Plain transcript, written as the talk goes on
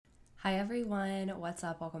Hi everyone, what's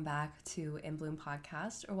up? Welcome back to In Bloom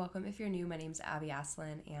Podcast, or welcome if you're new. My name's Abby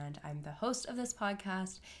Aslin, and I'm the host of this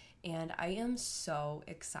podcast, and I am so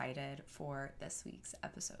excited for this week's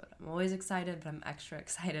episode. I'm always excited, but I'm extra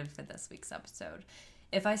excited for this week's episode.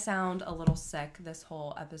 If I sound a little sick this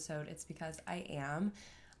whole episode, it's because I am.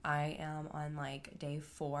 I am on day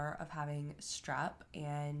 4 of having strep,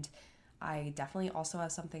 and I definitely also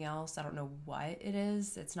have something else. I don't know what it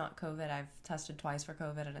is. It's not COVID. I've tested twice for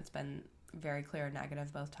COVID and it's been very clear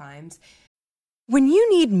negative both times. When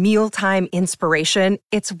you need mealtime inspiration,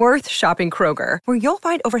 it's worth shopping Kroger, where you'll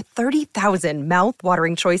find over 30,000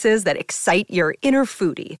 mouth-watering choices that excite your inner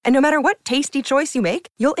foodie. And no matter what tasty choice you make,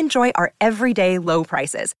 you'll enjoy our everyday low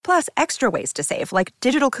prices, plus extra ways to save, like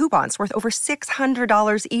digital coupons worth over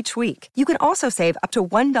 $600 each week. You can also save up to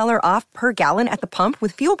 $1 off per gallon at the pump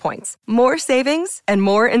with fuel points. More savings and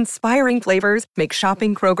more inspiring flavors make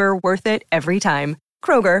shopping Kroger worth it every time.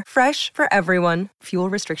 Kroger, fresh for everyone. Fuel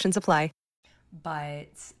restrictions apply.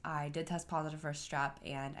 But I did test positive for strep,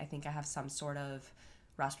 and I think I have some sort of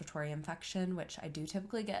respiratory infection, which I do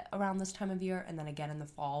typically get around this time of year, and then again in the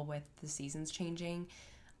fall with the seasons changing.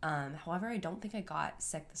 However, I don't think I got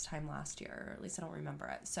sick this time last year, or at least I don't remember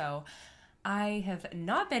it. So I have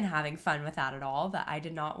not been having fun with that at all, but I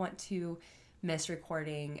did not want to miss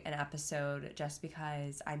recording an episode just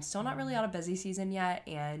because I'm still not really out of busy season yet,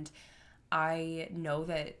 and I know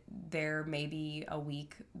that there may be a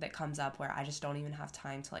week that comes up where I just don't even have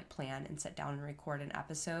time to plan and sit down and record an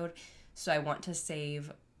episode. So I want to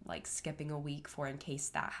save skipping a week for in case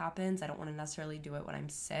that happens. I don't want to necessarily do it when I'm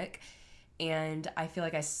sick. And I feel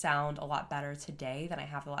like I sound a lot better today than I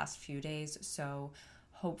have the last few days. So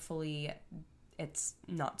hopefully it's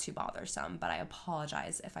not too bothersome, but I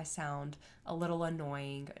apologize if I sound a little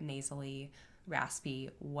annoying, nasally, raspy,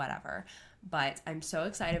 whatever. But I'm so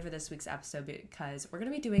excited for this week's episode because we're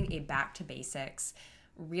going to be doing a back to basics,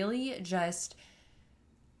 really just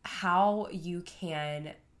how you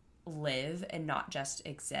can live and not just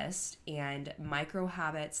exist, and micro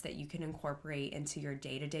habits that you can incorporate into your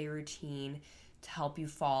day-to-day routine to help you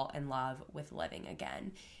fall in love with living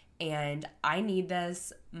again. And I need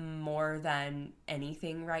this more than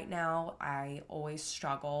anything right now. I always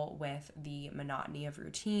struggle with the monotony of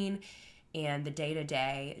routine and the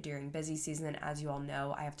day-to-day during busy season. As you all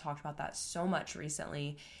know, I have talked about that so much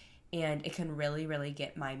recently, and it can really, really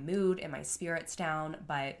get my mood and my spirits down.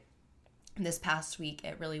 But this past week,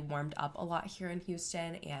 it really warmed up a lot here in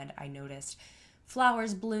Houston, and I noticed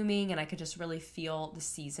flowers blooming, and I could just really feel the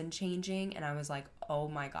season changing, and I was like, oh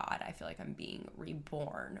my God, I feel like I'm being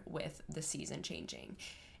reborn with the season changing.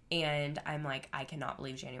 And I'm like, I cannot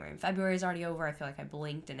believe January and February is already over. I feel like I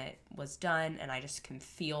blinked and it was done. And I just can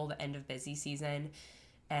feel the end of busy season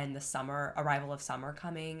and the arrival of summer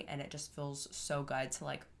coming. And it just feels so good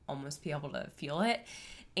to almost be able to feel it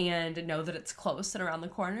and know that it's close and around the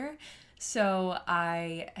corner. So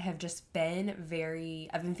I have just been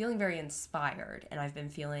I've been feeling very inspired, and I've been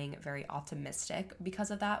feeling very optimistic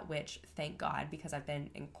because of that, which thank God, because I've been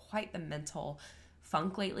in quite the mental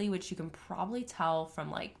funk lately, which you can probably tell from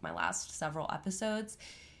my last several episodes,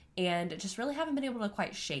 and just really haven't been able to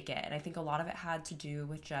quite shake it. And I think a lot of it had to do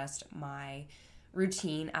with just my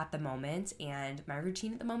routine at the moment, and my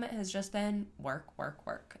routine at the moment has just been work,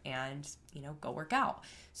 and go work out.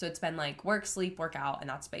 So it's been work, sleep, work out, and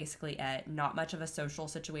that's basically it. Not much of a social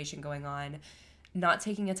situation going on, not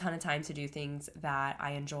taking a ton of time to do things that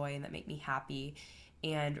I enjoy and that make me happy,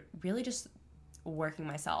 and really just working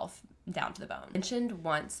myself down to the bone. I mentioned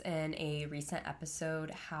once in a recent episode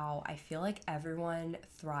how I feel like everyone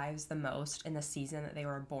thrives the most in the season that they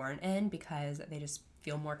were born in because they just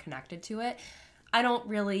feel more connected to it. I don't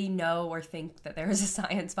really know or think that there is a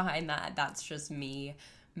science behind that. That's just me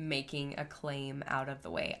making a claim out of the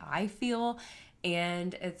way I feel,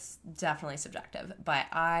 and it's definitely subjective, but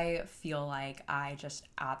I feel like I just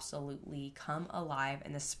absolutely come alive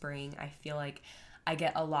in the spring. I feel like I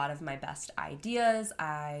get a lot of my best ideas.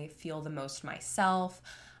 I feel the most myself.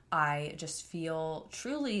 I just feel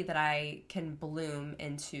truly that I can bloom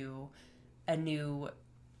into a new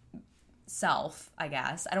self, I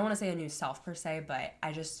guess. I don't want to say a new self per se, but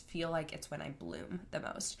I just feel like it's when I bloom the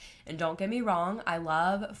most. And don't get me wrong, I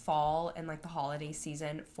love fall and the holiday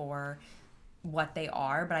season for what they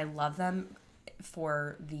are, but I love them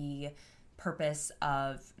for the purpose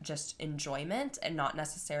of just enjoyment and not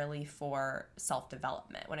necessarily for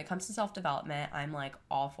self-development. When it comes to self-development, I'm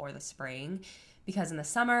all for the spring, because in the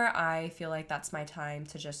summer, I feel like that's my time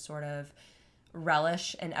to just sort of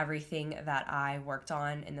relish in everything that I worked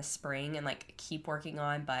on in the spring and keep working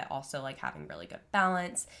on, but also having really good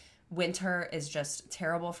balance, winter is just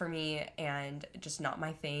terrible for me and just not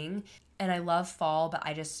my thing. And I love fall, but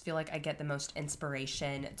I just feel like I get the most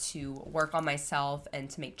inspiration to work on myself and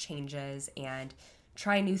to make changes and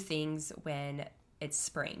try new things when it's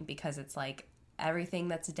spring, because it's like everything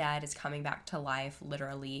that's dead is coming back to life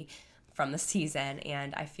literally from the season.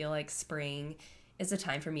 And I feel like spring is a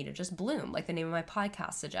time for me to just bloom, like the name of my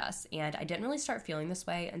podcast suggests. And I didn't really start feeling this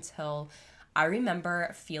way until I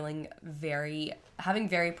remember having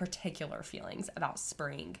very particular feelings about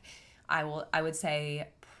spring. I would say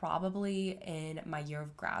probably in my year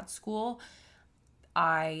of grad school,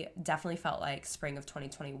 I definitely felt like spring of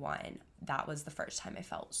 2021. That was the first time I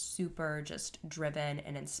felt super just driven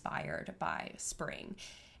and inspired by spring.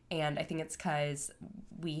 And I think it's because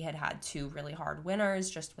we had two really hard winters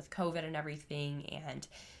just with COVID and everything. And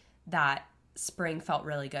that spring felt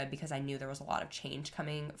really good because I knew there was a lot of change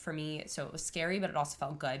coming for me. So it was scary, but it also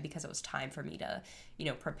felt good because it was time for me to,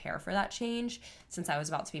 prepare for that change, since I was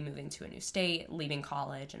about to be moving to a new state, leaving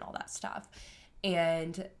college and all that stuff.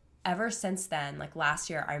 And ever since then, like last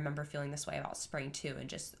year, I remember feeling this way about spring too, and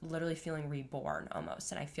just literally feeling reborn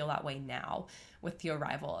almost. And I feel that way now with the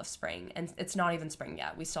arrival of spring. And it's not even spring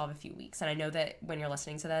yet. We still have a few weeks. And I know that when you're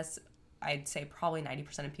listening to this, I'd say probably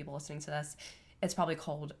 90% of people listening to this, it's probably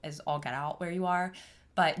cold as all get out where you are.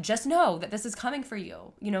 But just know that this is coming for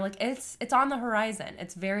you. Like it's on the horizon.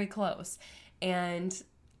 It's very close. And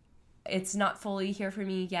it's not fully here for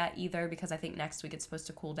me yet either, because I think next week it's supposed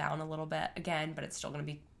to cool down a little bit again, but it's still going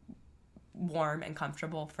to be warm and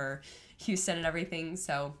comfortable for Houston and everything.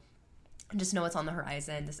 So just know it's on the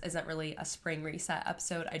horizon. This isn't really a spring reset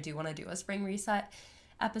episode. I do want to do a spring reset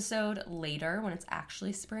episode later when it's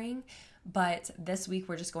actually spring. But this week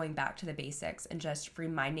we're just going back to the basics and just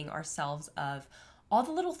reminding ourselves of all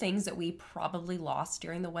the little things that we probably lost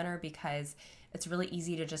during the winter, because it's really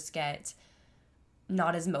easy to just get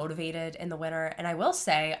not as motivated in the winter. And I will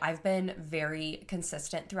say I've been very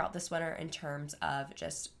consistent throughout this winter in terms of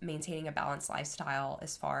just maintaining a balanced lifestyle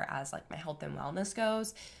as far as like my health and wellness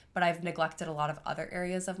goes, but I've neglected a lot of other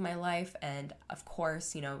areas of my life. And of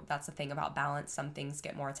course, that's the thing about balance. Some things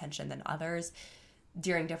get more attention than others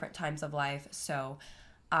during different times of life. So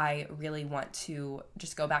I really want to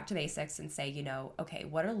just go back to basics and say, okay,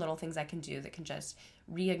 what are little things I can do that can just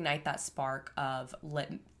reignite that spark of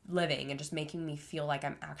living and just making me feel like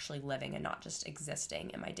I'm actually living and not just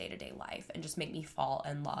existing in my day-to-day life, and just make me fall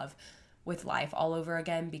in love with life all over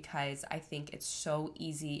again, because I think it's so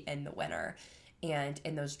easy in the winter and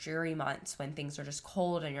in those dreary months when things are just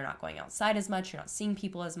cold and you're not going outside as much, you're not seeing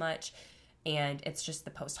people as much, and it's just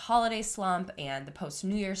the post-holiday slump and the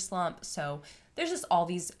post-New Year slump. So there's just all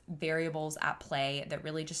these variables at play that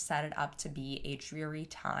really just set it up to be a dreary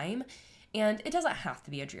time. And it doesn't have to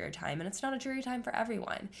be a dreary time, and it's not a dreary time for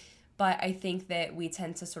everyone. But I think that we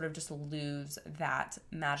tend to sort of just lose that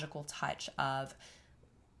magical touch of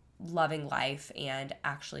loving life and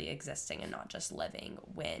actually existing and not just living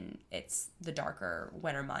when it's the darker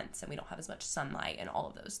winter months and we don't have as much sunlight and all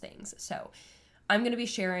of those things. So I'm going to be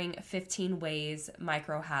sharing 15 ways,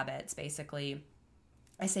 micro habits, basically.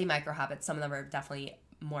 I say micro habits, some of them are definitely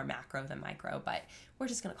more macro than micro, but we're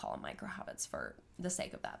just going to call them micro habits for the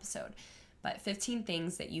sake of the episode. But 15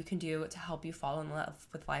 things that you can do to help you fall in love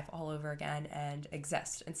with life all over again and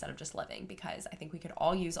exist instead of just living, because I think we could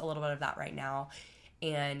all use a little bit of that right now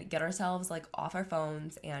and get ourselves like off our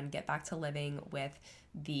phones and get back to living with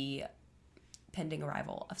the pending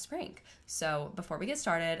arrival of spring. So before we get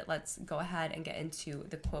started, let's go ahead and get into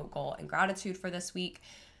the quote, goal, and gratitude for this week.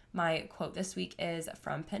 My quote this week is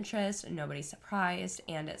from Pinterest, Nobody's Surprised,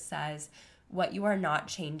 and it says, "What you are not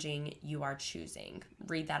changing, you are choosing."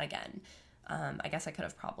 Read that again. I guess I could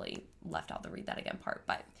have probably left out the read that again part,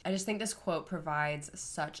 but I just think this quote provides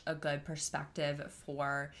such a good perspective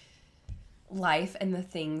for life and the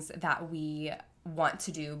things that we want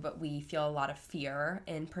to do, but we feel a lot of fear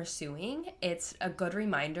in pursuing. It's a good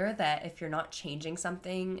reminder that if you're not changing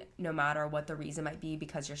something, no matter what the reason might be,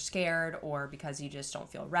 because you're scared or because you just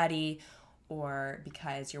don't feel ready or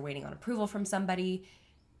because you're waiting on approval from somebody,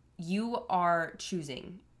 you are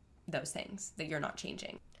choosing those things that you're not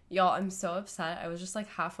changing. Y'all, I'm so upset. I was just like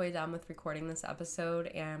halfway done with recording this episode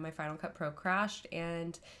and my Final Cut Pro crashed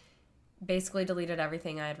and basically deleted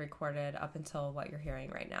everything I had recorded up until what you're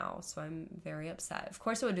hearing right now. So I'm very upset. Of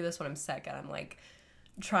course I would do this when I'm sick and I'm like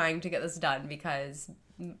trying to get this done because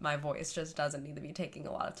my voice just doesn't need to be taking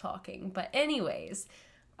a lot of talking. But anyways,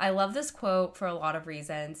 I love this quote for a lot of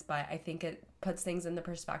reasons, but I think it puts things into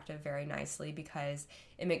perspective very nicely because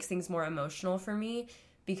it makes things more emotional for me,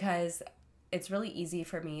 because it's really easy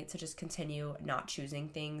for me to just continue not choosing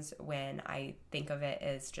things when I think of it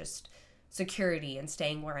as just security and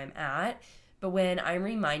staying where I'm at. But when I'm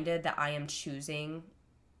reminded that I am choosing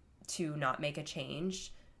to not make a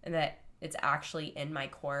change and that it's actually in my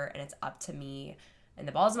court and it's up to me and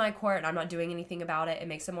the ball's in my court and I'm not doing anything about it, it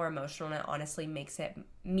makes it more emotional, and it honestly makes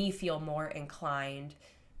me feel more inclined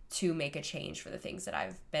to make a change for the things that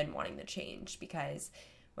I've been wanting to change. Because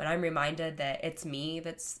when I'm reminded that it's me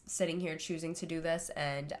that's sitting here choosing to do this,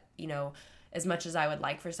 and, you know, as much as I would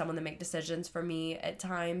like for someone to make decisions for me at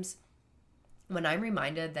times, when I'm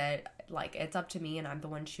reminded that, like, it's up to me and I'm the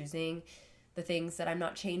one choosing the things that I'm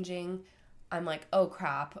not changing, I'm like, oh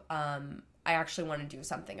crap, I actually want to do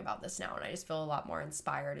something about this now. And I just feel a lot more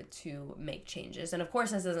inspired to make changes. And of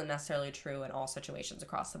course, this isn't necessarily true in all situations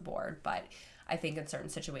across the board, but I think in certain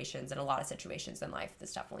situations and a lot of situations in life,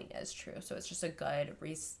 this definitely is true. So it's just a good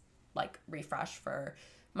refresh for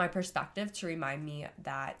my perspective to remind me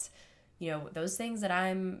that, you know, those things that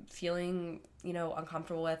I'm feeling, you know,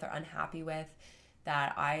 uncomfortable with or unhappy with,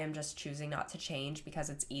 that I am just choosing not to change because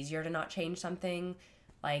it's easier to not change something.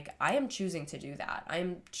 Like, I am choosing to do that.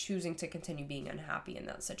 I'm choosing to continue being unhappy in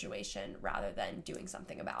that situation rather than doing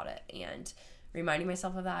something about it. And reminding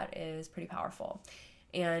myself of that is pretty powerful.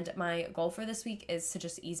 And my goal for this week is to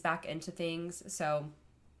just ease back into things. So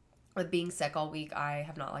with being sick all week, I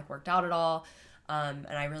have not worked out at all. And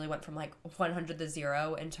I really went from 100 to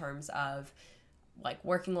 0 in terms of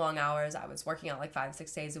working long hours. I was working out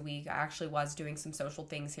 5-6 days a week. I actually was doing some social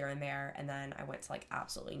things here and there. And then I went to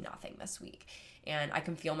absolutely nothing this week. And I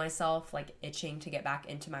can feel myself itching to get back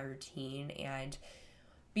into my routine and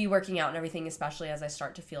be working out and everything, especially as I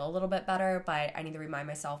start to feel a little bit better. But I need to remind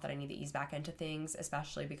myself that I need to ease back into things,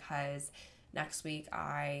 especially because next week,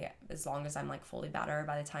 as long as I'm fully better,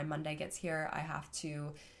 by the time Monday gets here, I have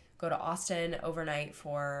to go to Austin overnight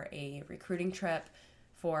for a recruiting trip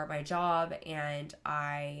for my job. And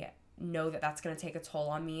I know that that's going to take a toll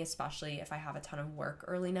on me, especially if I have a ton of work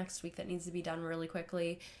early next week that needs to be done really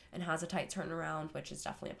quickly and has a tight turnaround, which is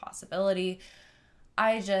definitely a possibility.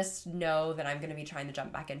 I just know that I'm going to be trying to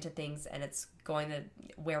jump back into things, and it's going to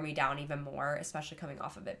wear me down even more, especially coming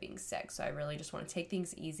off of it being sick. So I really just want to take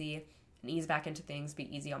things easy and ease back into things,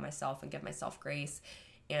 be easy on myself and give myself grace,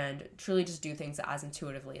 and truly just do things as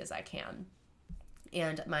intuitively as I can.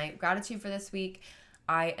 And my gratitude for this week,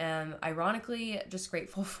 I am ironically just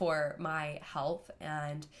grateful for my health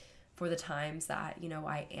and for the times that, you know,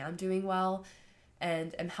 I am doing well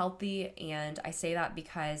and am healthy. And I say that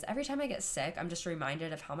because every time I get sick, I'm just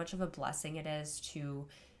reminded of how much of a blessing it is to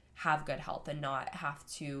have good health and not have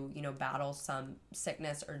to, you know, battle some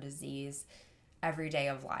sickness or disease every day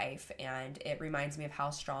of life. And it reminds me of how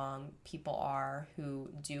strong people are who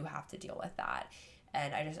do have to deal with that.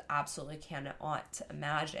 And I just absolutely cannot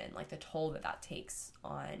imagine the toll that takes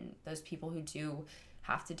on those people who do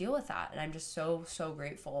have to deal with that. And I'm just so, so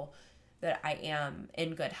grateful that I am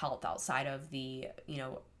in good health outside of the, you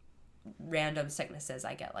know, random sicknesses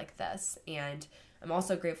I get like this. And I'm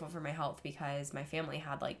also grateful for my health because my family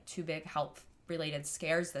had 2 big health related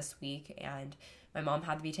scares this week, and my mom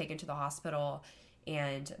had to be taken to the hospital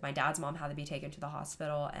and my dad's mom had to be taken to the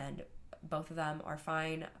hospital, and both of them are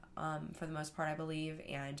fine for the most part, I believe.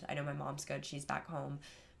 And I know my mom's good. She's back home,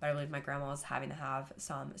 but I believe my grandma's having to have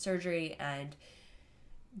some surgery, and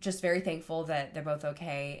just very thankful that they're both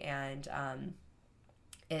okay. And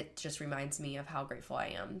it just reminds me of how grateful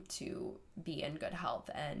I am to be in good health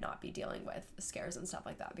and not be dealing with scares and stuff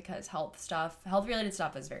like that, because health related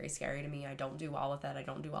stuff is very scary to me. I don't do well with it. I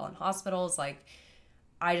don't do well in hospitals.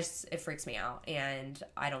 It freaks me out and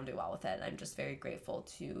I don't do well with it. I'm just very grateful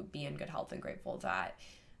to be in good health and grateful that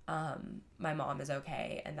my mom is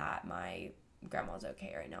okay and that my grandma's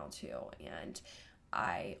okay right now too. And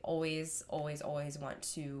I always, always, always want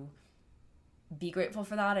to be grateful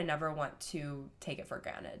for that. I never want to take it for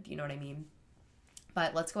granted. You know what I mean?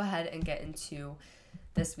 But let's go ahead and get into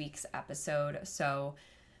this week's episode. So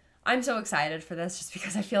I'm so excited for this just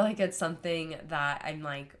because I feel like it's something that I'm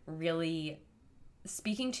really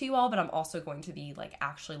speaking to you all, but I'm also going to be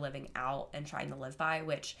actually living out and trying to live by,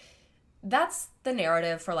 which that's the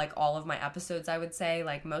narrative for all of my episodes, I would say.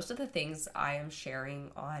 Most of the things I am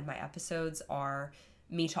sharing on my episodes are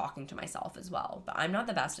me talking to myself as well, but I'm not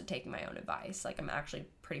the best at taking my own advice. I'm actually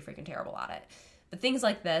pretty freaking terrible at it. But things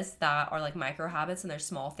like this that are micro habits and they're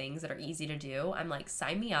small things that are easy to do, I'm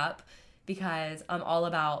sign me up, because I'm all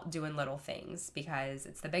about doing little things, because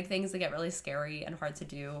it's the big things that get really scary and hard to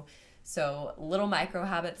do. So little micro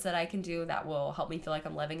habits that I can do that will help me feel like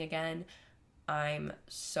I'm living again, I'm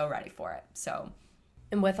so ready for it. So,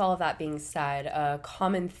 and with all of that being said, a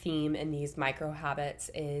common theme in these micro habits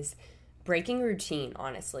is breaking routine,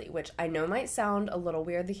 honestly, which I know might sound a little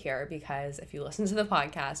weird to hear because if you listen to the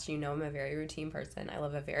podcast, you know I'm a very routine person. I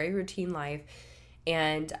live a very routine life,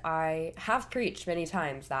 and I have preached many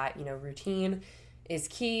times that, routine is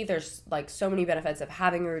key. There's like so many benefits of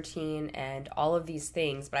having a routine and all of these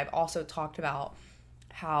things, but I've also talked about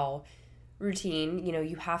how routine,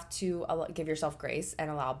 you have to give yourself grace and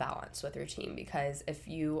allow balance with routine, because if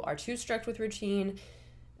you are too strict with routine,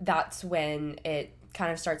 that's when it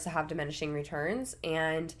kind of starts to have diminishing returns.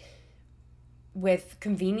 And with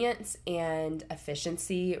convenience and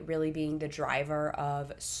efficiency really being the driver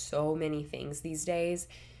of so many things these days,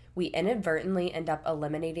 we inadvertently end up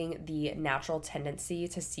eliminating the natural tendency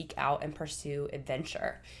to seek out and pursue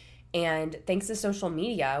adventure. And thanks to social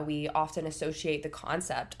media, we often associate the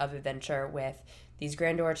concept of adventure with these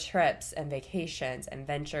grandeur trips and vacations and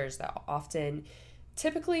ventures that often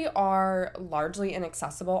typically are largely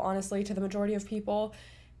inaccessible, honestly, to the majority of people.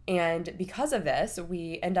 And because of this,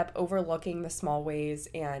 we end up overlooking the small ways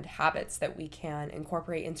and habits that we can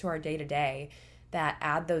incorporate into our day-to-day that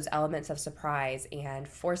add those elements of surprise and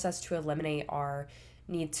force us to eliminate our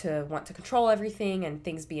need to want to control everything and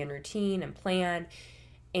things be in routine and plan.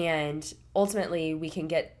 And ultimately, we can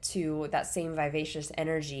get to that same vivacious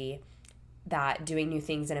energy that doing new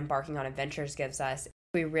things and embarking on adventures gives us.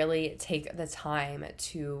 We really take the time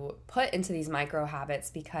to put into these micro habits,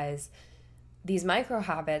 because these micro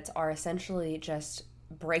habits are essentially just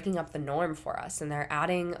breaking up the norm for us, and they're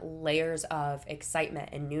adding layers of excitement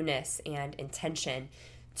and newness and intention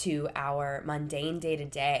to our mundane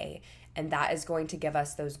day-to-day. And that is going to give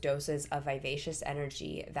us those doses of vivacious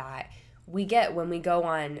energy that we get when we go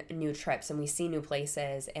on new trips and we see new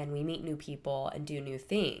places and we meet new people and do new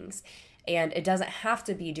things. And it doesn't have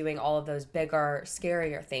to be doing all of those bigger,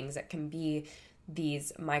 scarier things. It can be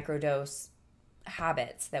these microdose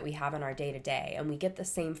habits that we have in our day-to-day, and we get the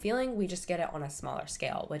same feeling, we just get it on a smaller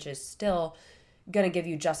scale, which is still going to give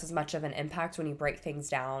you just as much of an impact when you break things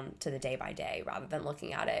down to the day by day, rather than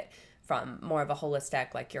looking at it from more of a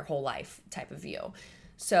holistic, like your whole life type of view.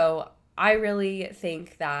 So I really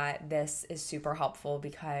think that this is super helpful,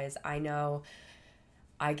 because I know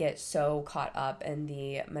I get so caught up in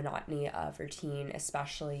the monotony of routine,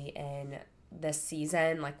 especially in this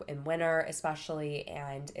season, like in winter especially,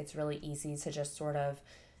 and it's really easy to just sort of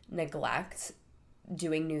neglect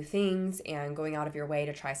doing new things and going out of your way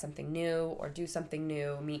to try something new or do something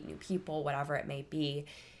new, meet new people, whatever it may be.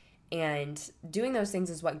 And doing those things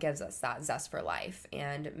is what gives us that zest for life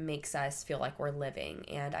and makes us feel like we're living.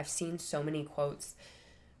 And I've seen so many quotes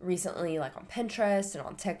recently, like on Pinterest and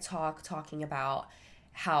on TikTok, talking about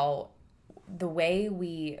how the way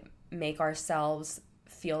we make ourselves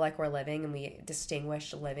feel like we're living and we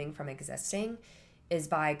distinguish living from existing is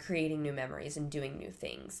by creating new memories and doing new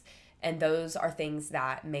things. And those are things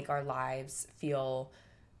that make our lives feel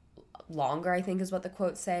longer, I think is what the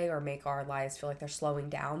quotes say, or make our lives feel like they're slowing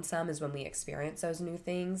down some, is when we experience those new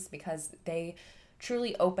things, because they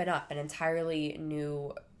truly open up an entirely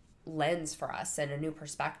new lens for us and a new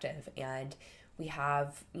perspective. And we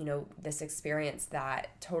have, this experience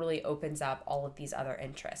that totally opens up all of these other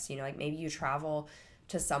interests. Like maybe you travel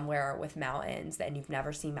to somewhere with mountains and you've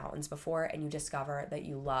never seen mountains before, and you discover that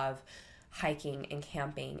you love hiking and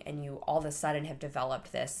camping, and you all of a sudden have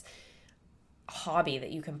developed this hobby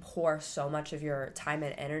that you can pour so much of your time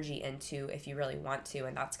and energy into if you really want to.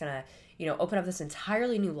 And that's going to, open up this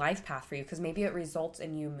entirely new life path for you, because maybe it results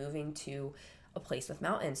in you moving to a place with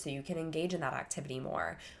mountains so you can engage in that activity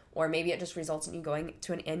more. Or maybe it just results in you going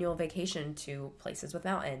to an annual vacation to places with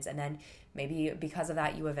mountains. And then maybe because of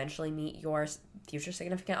that, you eventually meet your future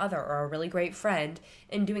significant other or a really great friend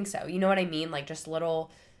in doing so. You know what I mean? Like just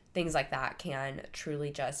little things like that can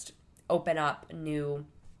truly just open up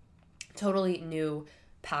totally new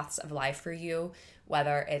paths of life for you,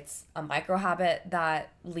 whether it's a micro habit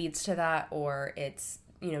that leads to that, or it's,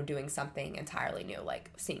 doing something entirely new,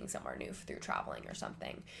 like seeing somewhere new through traveling or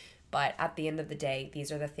something. But at the end of the day,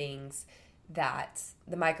 these are the things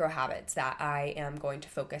the micro habits that I am going to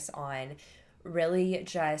focus on really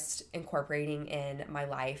just incorporating in my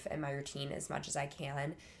life and my routine as much as I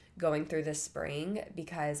can going through this spring,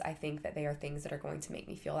 because I think that they are things that are going to make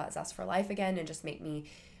me feel that zest for life again and just make me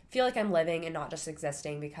feel like I'm living and not just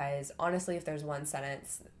existing. Because honestly, if there's one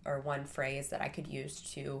sentence or one phrase that I could use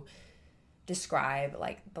to describe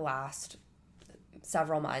like the last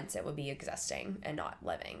several months, it would be existing and not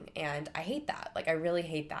living. And I hate that. Like I really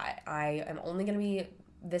hate that. I am only going to be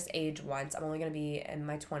this age once. I'm only going to be in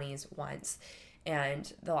my 20s once.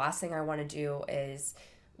 And the last thing I want to do is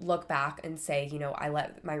look back and say, I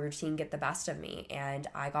let my routine get the best of me, and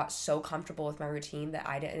I got so comfortable with my routine that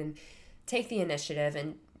I didn't take the initiative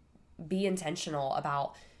and be intentional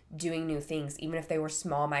about doing new things, even if they were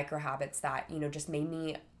small micro habits that, you know, just made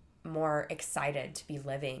me more excited to be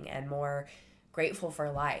living and more grateful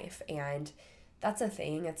for life. And that's a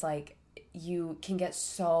thing. It's like you can get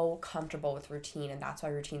so comfortable with routine, and that's why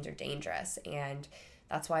routines are dangerous. And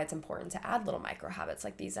that's why it's important to add little micro habits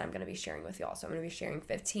like these that I'm going to be sharing with you all. So I'm going to be sharing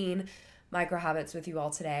 15 micro habits with you all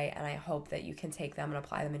today, and I hope that you can take them and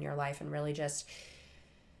apply them in your life and really just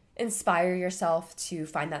inspire yourself to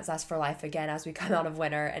find that zest for life again as we come out of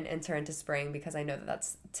winter and enter into spring, because I know that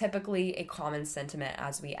that's typically a common sentiment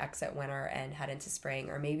as we exit winter and head into spring.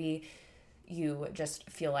 Or maybe you just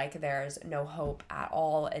feel like there's no hope at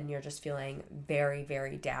all and you're just feeling very,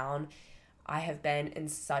 very down. I have been in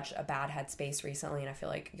such a bad headspace recently, and I feel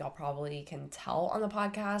like y'all probably can tell on the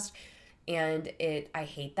podcast. And I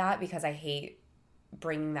hate that, because I hate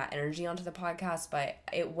bringing that energy onto the podcast, but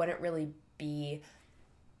it wouldn't really be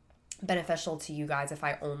beneficial to you guys if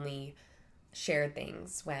I only shared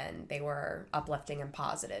things when they were uplifting and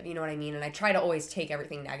positive. You know what I mean? And I try to always take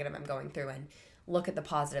everything negative I'm going through and look at the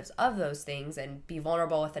positives of those things and be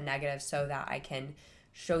vulnerable with the negatives so that I can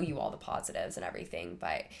show you all the positives and everything.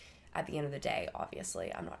 But at the end of the day,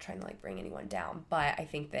 obviously, I'm not trying to like bring anyone down, but I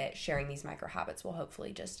think that sharing these micro habits will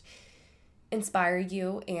hopefully just inspire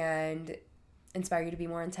you and inspire you to be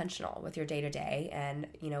more intentional with your day-to-day and,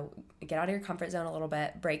 you know, get out of your comfort zone a little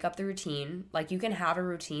bit, break up the routine. Like, you can have a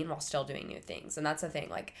routine while still doing new things. And that's the thing.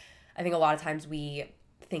 Like, I think a lot of times we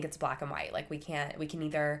think it's black and white. Like, we can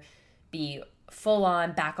either be full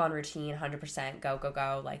on back on routine, 100%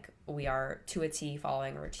 go, like we are to a T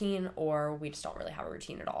following a routine, or we just don't really have a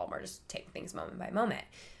routine at all. We're just taking things moment by moment.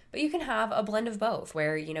 But you can have a blend of both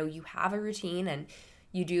where, you know, you have a routine and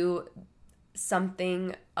you do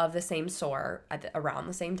something of the same sort around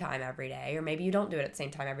the same time every day, or maybe you don't do it at the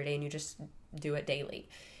same time every day and you just do it daily.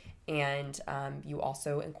 And you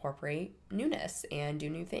also incorporate newness and do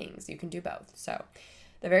new things. You can do both. So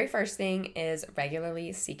the very first thing is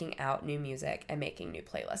regularly seeking out new music and making new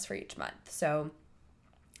playlists for each month. So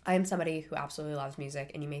I am somebody who absolutely loves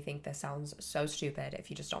music, and you may think this sounds so stupid if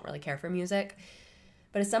you just don't really care for music.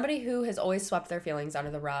 But as somebody who has always swept their feelings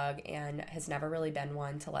under the rug and has never really been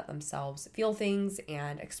one to let themselves feel things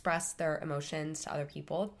and express their emotions to other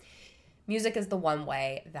people, music is the one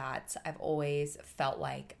way that I've always felt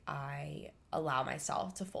like I allow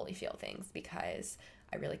myself to fully feel things, because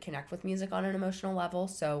I really connect with music on an emotional level.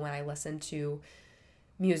 So when I listen to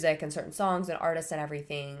music and certain songs and artists and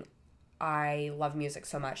everything, I love music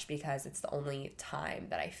so much because it's the only time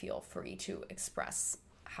that I feel free to express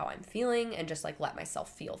how I'm feeling and just like let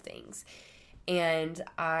myself feel things. And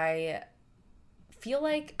I feel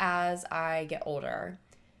like as I get older,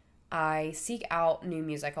 I seek out new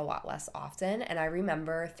music a lot less often. And I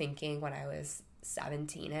remember thinking when I was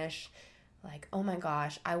 17-ish, like, oh my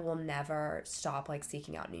gosh, I will never stop like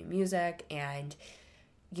seeking out new music, and,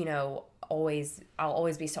 you know, I'll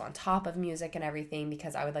always be so on top of music and everything,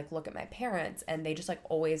 because I would like look at my parents and they just like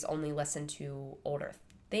always only listen to older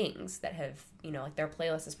things that have, you know, like their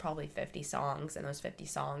playlist is probably 50 songs, and those 50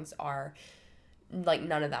 songs are like,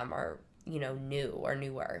 none of them are, you know, new or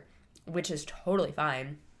newer, which is totally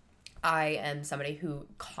fine. I am somebody who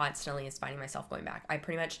constantly is finding myself going back. I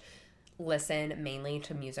pretty much listen mainly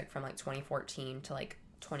to music from like 2014 to like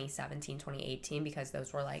 2017, 2018, because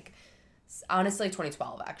those were like, honestly,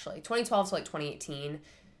 2012 actually. 2012 to like 2018,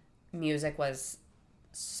 music was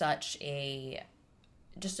such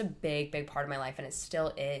just a big part of my life, and it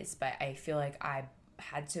still is. But I feel like I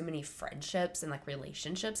had so many friendships and like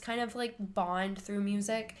relationships kind of like bond through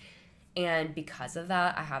music, and because of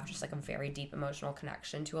that, I have just like a very deep emotional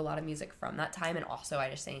connection to a lot of music from that time. And also,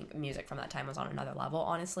 I just think music from that time was on another level,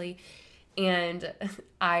 honestly. And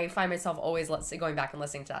I find myself always going back and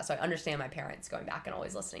listening to that. So I understand my parents going back and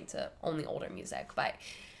always listening to only older music. But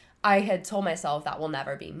I had told myself that will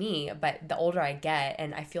never be me. But the older I get,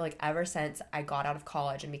 and I feel like ever since I got out of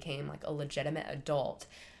college and became like a legitimate adult,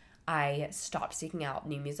 I stopped seeking out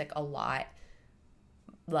new music a lot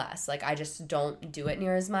less. Like, I just don't do it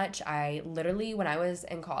near as much. I literally, when I was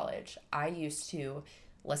in college, I used to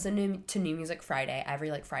listen to New Music Friday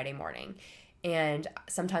every like Friday morning. And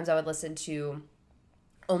sometimes I would listen to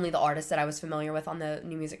only the artists that I was familiar with on the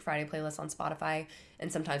New Music Friday playlist on Spotify.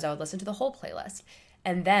 And sometimes I would listen to the whole playlist.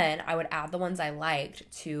 And then I would add the ones I liked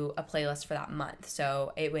to a playlist for that month.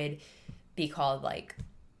 So it would be called like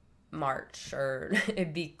March, or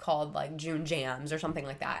it'd be called like June Jams or something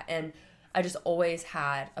like that. And I just always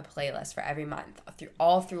had a playlist for every month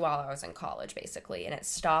all through while I was in college, basically. And it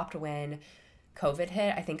stopped when COVID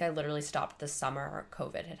hit. I think I literally stopped the summer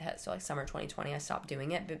COVID had hit. So like summer 2020, I stopped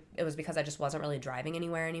doing it. But it was because I just wasn't really driving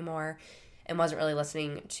anywhere anymore. and wasn't really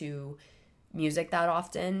listening to music that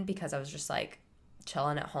often because I was just like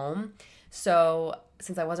chilling at home. So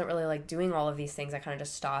since I wasn't really like doing all of these things, I kind of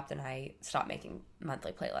just stopped, and I stopped making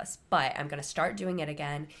monthly playlists. But I'm going to start doing it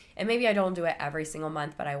again. And maybe I don't do it every single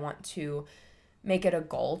month, but I want to make it a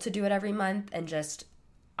goal to do it every month, and just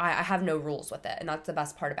I have no rules with it. And that's the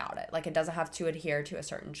best part about it. Like, it doesn't have to adhere to a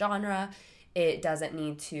certain genre. It doesn't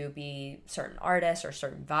need to be certain artists or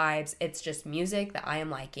certain vibes. It's just music that I am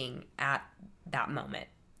liking at that moment.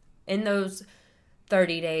 In those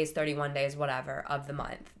 30 days, 31 days, whatever, of the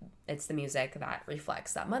month, it's the music that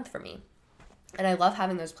reflects that month for me. And I love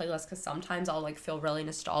having those playlists because sometimes I'll like feel really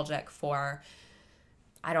nostalgic for,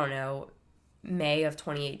 I don't know, May of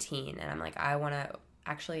 2018. And I'm like, I would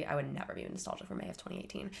never be nostalgic for May of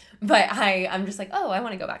 2018. But I'm just like, oh, I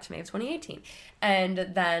want to go back to May of 2018. And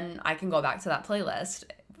then I can go back to that playlist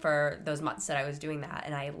for those months that I was doing that.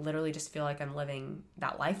 And I literally just feel like I'm living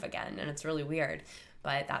that life again. And it's really weird.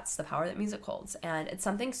 But that's the power that music holds. And it's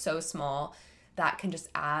something so small that can just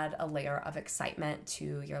add a layer of excitement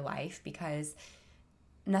to your life, because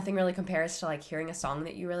nothing really compares to like hearing a song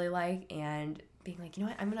that you really like and being like, you know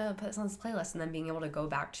what, I'm going to put this on this playlist, and then being able to go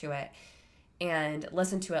back to it and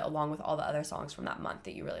listen to it along with all the other songs from that month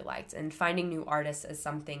that you really liked. And finding new artists is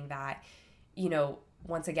something that, you know,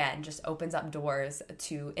 once again, just opens up doors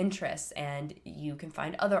to interests, and you can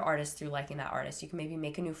find other artists through liking that artist. You can maybe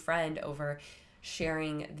make a new friend over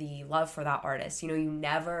sharing the love for that artist. You know, you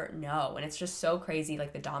never know. And it's just so crazy,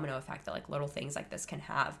 like the domino effect that like little things like this can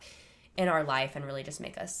have in our life, and really just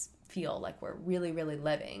make us feel like we're really, really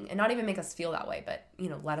living. And not even make us feel that way, but, you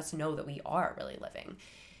know, let us know that we are really living.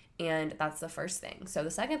 And that's the first thing. So the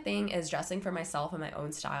second thing is dressing for myself and my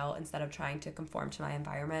own style instead of trying to conform to my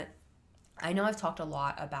environment. I know I've talked a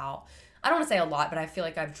lot about, I don't want to say a lot, but I feel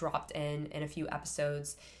like I've dropped in a few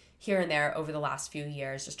episodes here and there over the last few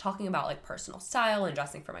years, just talking about like personal style and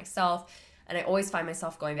dressing for myself. And I always find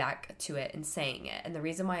myself going back to it and saying it. And the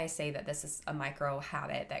reason why I say that this is a micro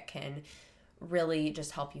habit that can really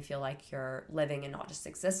just help you feel like you're living and not just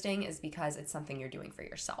existing is because it's something you're doing for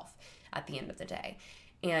yourself at the end of the day.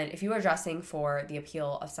 And if you are dressing for the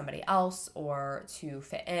appeal of somebody else or to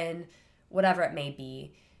fit in, whatever it may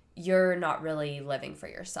be, you're not really living for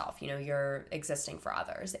yourself. You know, you're existing for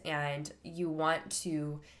others. And you want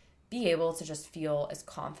to be able to just feel as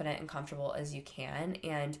confident and comfortable as you can.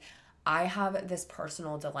 And I have this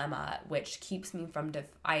personal dilemma which keeps me from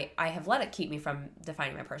I have let it keep me from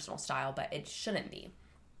defining my personal style, but it shouldn't be.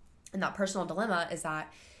 And that personal dilemma is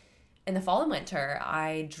that in the fall and winter,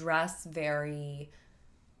 I dress very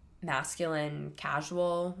masculine,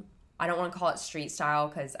 casual. I don't want to call it street style,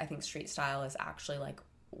 because I think street style is actually like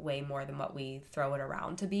way more than what we throw it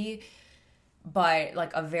around to be. But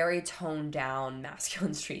like a very toned down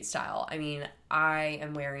masculine street style. I mean, I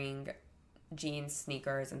am wearing jeans,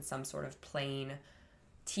 sneakers, and some sort of plain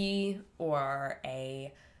tee or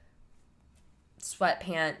a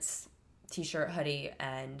sweatpants, t-shirt, hoodie,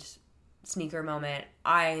 and sneaker moment.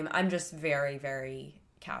 I'm just very, very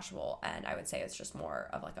casual, and I would say it's just more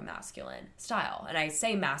of like a masculine style. And I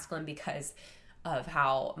say masculine because of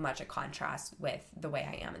how much it contrasts with the way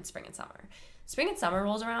I am in spring and summer. Spring and summer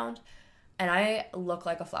rolls around, and I look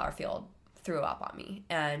like a flower field threw up on me.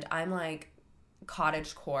 And I'm like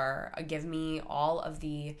cottage core. Give me all of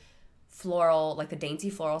the floral, like the dainty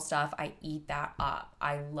floral stuff. I eat that up.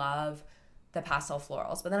 I love the pastel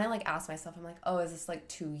florals. But then I like ask myself, I'm like, oh, is this like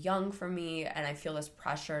too young for me? And I feel this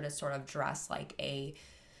pressure to sort of dress like a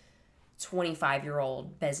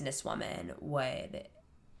 25-year-old businesswoman would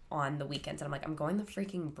on the weekends. And I'm like, I'm going to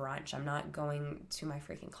freaking brunch. I'm not going to my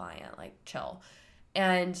freaking client. Like, chill.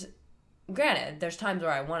 And granted, there's times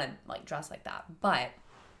where I want to like dress like that, but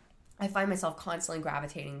I find myself constantly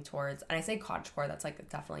gravitating towards, and I say cottagecore, that's like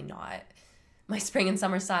definitely not my spring and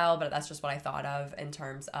summer style, but that's just what I thought of in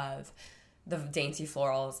terms of the dainty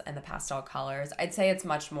florals and the pastel colors. I'd say it's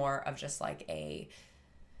much more of just like a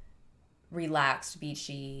relaxed,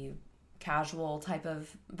 beachy, casual type of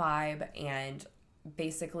vibe. And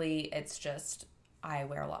basically it's just, I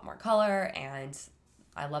wear a lot more color, and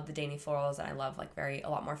I love the dainty florals, and I love like a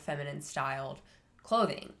lot more feminine styled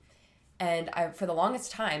clothing. And for the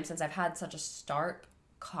longest time, since I've had such a stark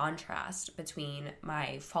contrast between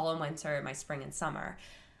my fall and winter, my spring and summer,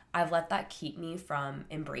 I've let that keep me from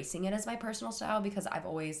embracing it as my personal style, because I've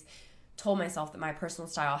always told myself that my personal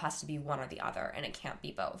style has to be one or the other, and it can't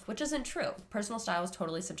be both, which isn't true. Personal style is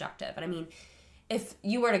totally subjective. And I mean, if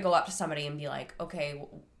you were to go up to somebody and be like, okay,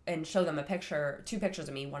 and show them two pictures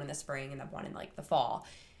of me, one in the spring and then one in like the fall,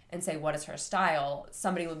 and say, what is her style?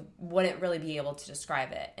 Somebody wouldn't really be able to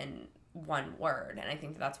describe it in one word. And I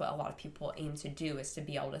think that's what a lot of people aim to do, is to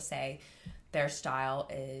be able to say their style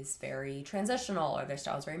is very transitional or their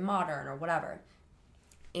style is very modern or whatever.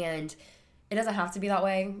 And it doesn't have to be that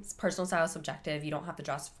way. Personal style is subjective. You don't have to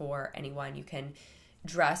dress for anyone. You can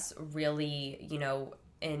dress really,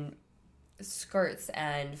 in skirts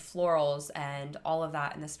and florals and all of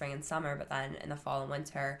that in the spring and summer, but then in the fall and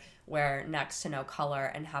winter wear next to no color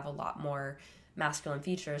and have a lot more masculine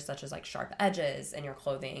features, such as like sharp edges in your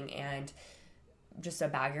clothing and just a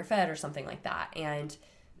baggier fit or something like that. And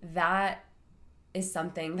that is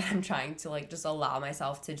something that I'm trying to like just allow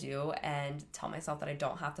myself to do and tell myself that I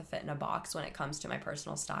don't have to fit in a box when it comes to my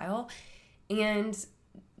personal style, and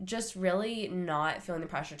just really not feeling the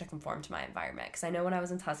pressure to conform to my environment. Because I know when I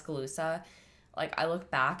was in Tuscaloosa, like I look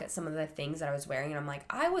back at some of the things that I was wearing and I'm like,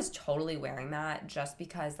 I was totally wearing that just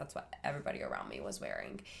because that's what everybody around me was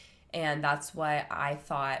wearing. And that's what I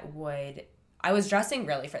thought I was dressing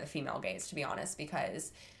really for the female gaze, to be honest,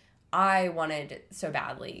 because I wanted so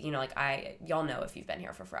badly, y'all know if you've been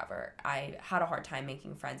here for forever, I had a hard time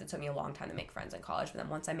making friends. It took me a long time to make friends in college, but then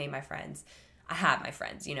once I made my friends, I had my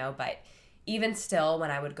friends, but even still, when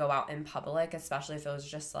I would go out in public, especially if it was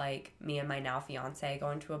just like me and my now fiance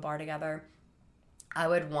going to a bar together, I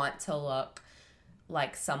would want to look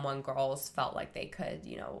like someone girls felt like they could,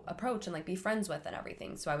 approach and like be friends with and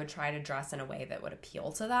everything. So I would try to dress in a way that would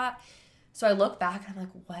appeal to that. So I look back and I'm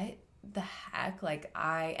like, what the heck?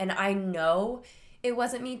 I know it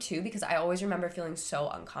wasn't me too, because I always remember feeling so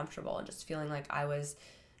uncomfortable and just feeling like I was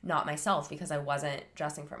not myself because I wasn't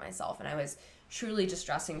dressing for myself. And I was truly just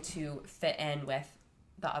dressing to fit in with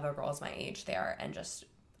the other girls my age there. And just,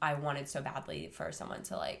 I wanted so badly for someone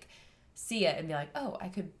to like see it and be like, oh, I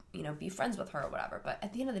could, be friends with her or whatever. But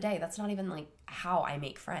at the end of the day, that's not even like how I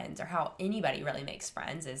make friends or how anybody really makes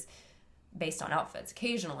friends, is based on outfits.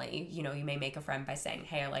 Occasionally, you may make a friend by saying,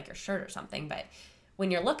 hey, I like your shirt or something. But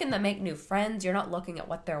when you're looking to make new friends, you're not looking at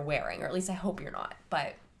what they're wearing, or at least I hope you're not.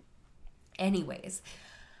 But anyways,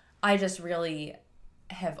 I just really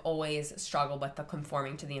have always struggled with the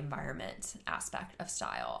conforming to the environment aspect of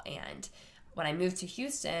style. And when I moved to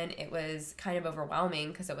Houston, it was kind of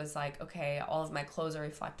overwhelming because it was like, okay, all of my clothes are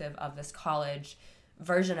reflective of this college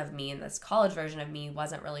version of me, and this college version of me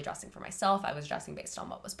wasn't really dressing for myself. I was dressing based on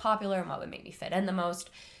what was popular and what would make me fit in the most.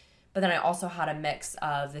 But then I also had a mix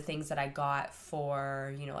of the things that I got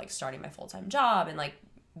for, like starting my full-time job and like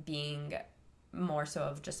being more so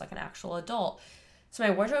of just like an actual adult. So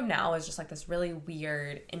my wardrobe now is just like this really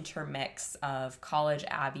weird intermix of college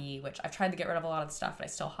Abby, which I've tried to get rid of a lot of the stuff, but I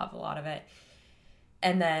still have a lot of it.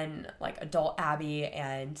 And then like adult Abby,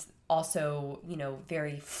 and also,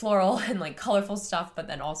 very floral and like colorful stuff, but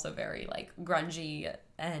then also very like grungy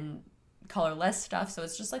and colorless stuff. So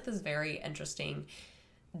it's just like this very interesting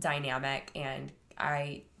dynamic. And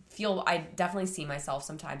I definitely see myself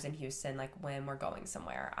sometimes in Houston, like when we're going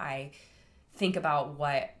somewhere, I think about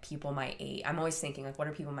what people my age, I'm always thinking like, what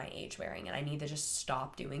are people my age wearing? And I need to just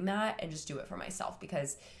stop doing that and just do it for myself,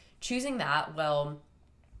 because choosing that will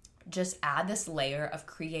just add this layer of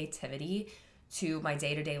creativity to my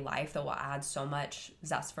day-to-day life that will add so much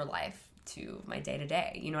zest for life to my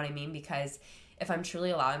day-to-day. You know what I mean? Because if I'm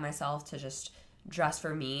truly allowing myself to just dress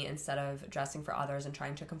for me instead of dressing for others and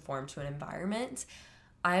trying to conform to an environment,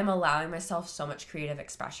 I am allowing myself so much creative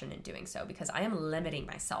expression in doing so, because I am limiting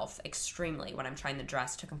myself extremely when I'm trying to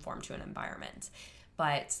dress to conform to an environment.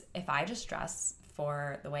 But if I just dress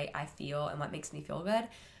for the way I feel and what makes me feel good,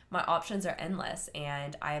 my options are endless,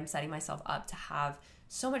 and I am setting myself up to have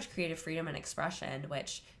so much creative freedom and expression,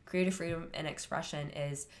 which creative freedom and expression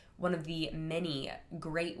is one of the many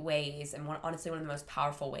great ways, and honestly one of the most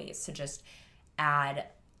powerful ways to just add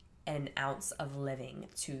an ounce of living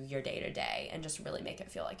to your day-to-day and just really make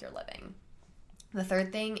it feel like you're living. The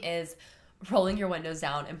third thing is rolling your windows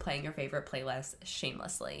down and playing your favorite playlist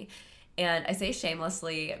shamelessly. And I say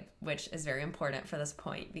shamelessly, which is very important for this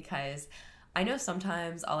point, because I know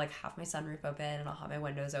sometimes I'll like have my sunroof open and I'll have my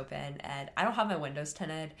windows open, and I don't have my windows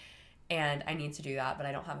tinted, and I need to do that, but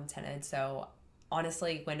I don't have them tinted. So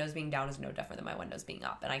honestly, windows being down is no different than my windows being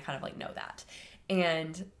up, and I kind of like know that.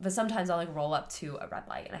 But sometimes I'll like roll up to a red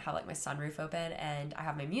light and I have like my sunroof open and I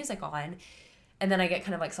have my music on, and then I get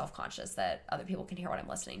kind of like self-conscious that other people can hear what I'm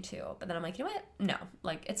listening to. But then I'm like, you know what? No,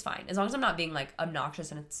 like it's fine. As long as I'm not being like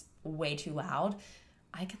obnoxious and it's way too loud,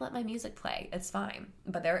 I can let my music play. It's fine.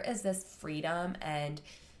 But there is this freedom and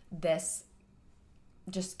this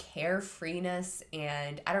just carefreeness,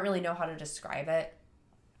 and I don't really know how to describe it,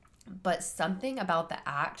 but something about the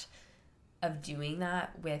act of doing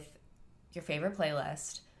that with your favorite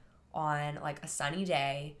playlist on like a sunny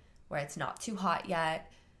day where it's not too hot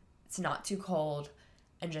yet, it's not too cold,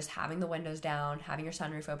 and just having the windows down, having your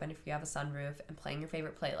sunroof open if you have a sunroof, and playing your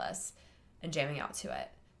favorite playlists and jamming out to it.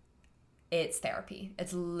 It's therapy.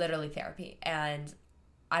 It's literally therapy. And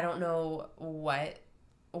I don't know what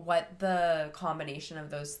the combination of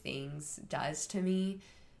those things does to me,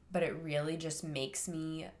 but it really just makes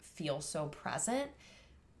me feel so present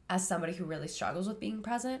as somebody who really struggles with being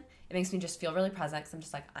present. It makes me just feel really present because I'm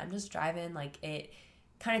just like, I'm just driving. Like, it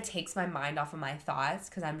kind of takes my mind off of my thoughts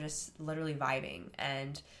because I'm just literally vibing.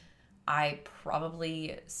 And I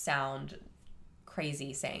probably sound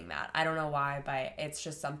crazy saying that. I don't know why, but it's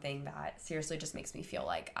just something that seriously just makes me feel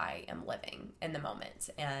like I am living in the moment,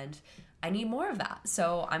 and I need more of that.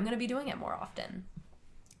 So I'm going to be doing it more often.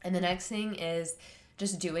 And the next thing is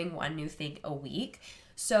just doing one new thing a week.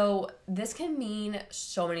 So this can mean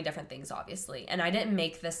so many different things, obviously. And I didn't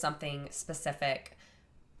make this something specific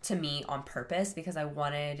to me on purpose because I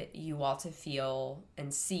wanted you all to feel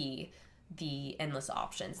and see the endless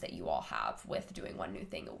options that you all have with doing one new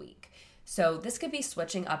thing a week. So this could be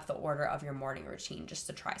switching up the order of your morning routine just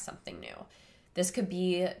to try something new. This could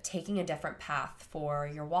be taking a different path for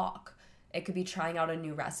your walk. It could be trying out a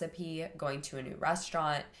new recipe, going to a new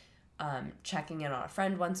restaurant, checking in on a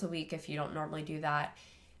friend once a week if you don't normally do that.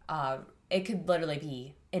 It could literally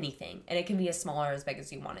be anything, and it can be as small or as big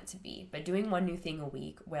as you want it to be. But doing one new thing a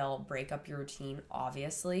week will break up your routine,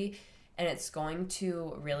 obviously, and it's going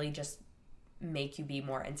to really just make you be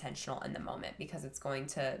more intentional in the moment because it's going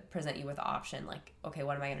to present you with the option like, okay,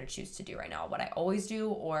 what am I going to choose to do right now? What I always do,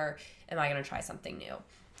 or am I going to try something new?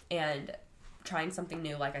 And trying something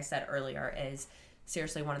new, like I said earlier, is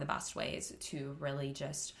seriously one of the best ways to really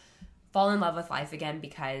just fall in love with life again,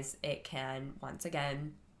 because it can, once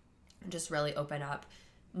again, just really open up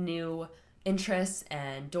new interests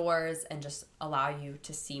and doors and just allow you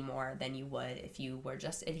to see more than you would if you were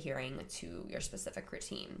just adhering to your specific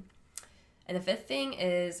routine. And the fifth thing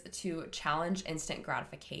is to challenge instant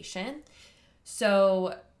gratification.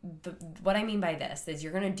 So what I mean by this is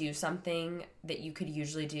you're going to do something that you could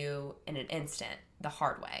usually do in an instant, the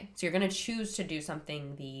hard way. So you're going to choose to do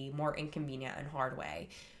something the more inconvenient and hard way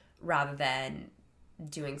rather than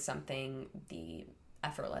doing something the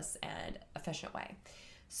effortless and efficient way.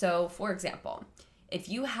 So for example, if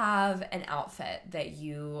you have an outfit that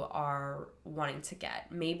you are wanting to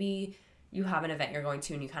get, maybe you have an event you're going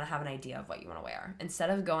to and you kind of have an idea of what you want to wear. Instead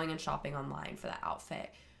of going and shopping online for that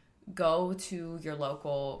outfit, go to your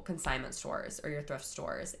local consignment stores or your thrift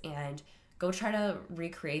stores and go try to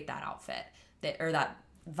recreate that outfit or that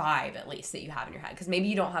vibe, at least, that you have in your head. Because maybe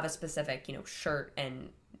you don't have a specific, shirt and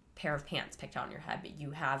pair of pants picked out in your head, but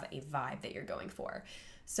you have a vibe that you're going for.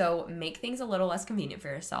 So make things a little less convenient for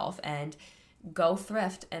yourself and go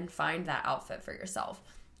thrift and find that outfit for yourself.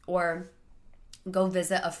 Or go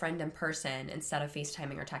visit a friend in person instead of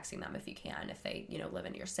FaceTiming or texting them if you can, if they, live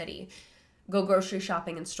in your city. Go grocery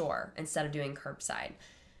shopping in store instead of doing curbside.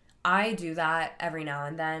 I do that every now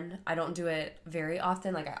and then. I don't do it very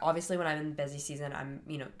often. Obviously when I'm in busy season, I'm,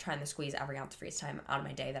 trying to squeeze every ounce of free time out of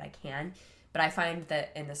my day that I can. But I find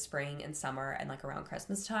that in the spring and summer and around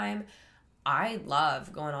Christmas time, I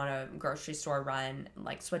love going on a grocery store run,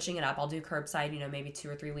 switching it up. I'll do curbside, maybe 2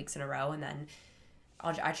 or 3 weeks in a row, and then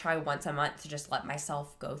I try once a month to just let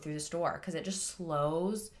myself go through the store because it just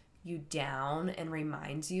slows you down and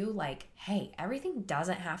reminds you hey, everything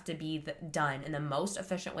doesn't have to be done in the most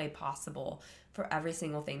efficient way possible for every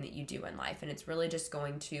single thing that you do in life. And it's really just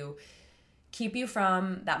going to keep you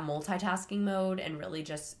from that multitasking mode and really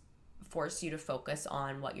just force you to focus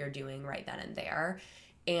on what you're doing right then and there.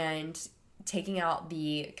 And taking out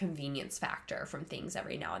the convenience factor from things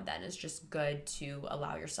every now and then is just good to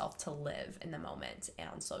allow yourself to live in the moment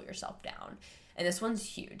and slow yourself down. And this one's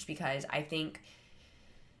huge because I think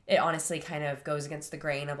it honestly kind of goes against the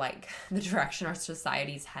grain of the direction our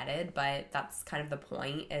society's headed, but that's kind of the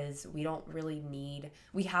point. Is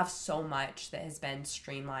we have so much that has been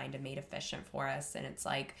streamlined and made efficient for us, and it's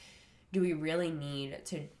do we really need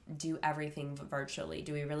to do everything virtually?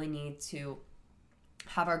 Do we really need to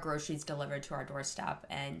have our groceries delivered to our doorstep?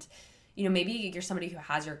 And maybe you're somebody who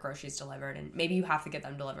has your groceries delivered, and maybe you have to get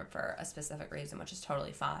them delivered for a specific reason, which is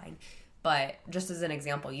totally fine. But just as an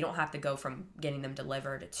example, you don't have to go from getting them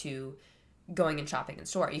delivered to going and shopping in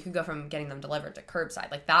store. You could go from getting them delivered to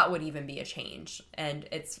curbside. That would even be a change. And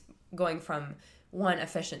it's going from one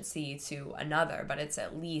efficiency to another, but it's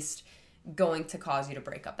at least going to cause you to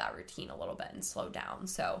break up that routine a little bit and slow down.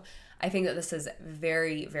 So I think that this is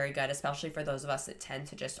very, very good, especially for those of us that tend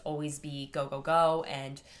to just always be go, go, go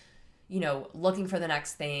and, looking for the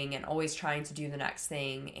next thing and always trying to do the next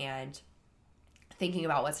thing and thinking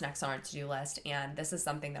about what's next on our to-do list. And this is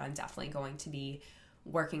something that I'm definitely going to be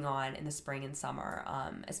working on in the spring and summer,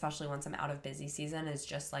 especially once I'm out of busy season, is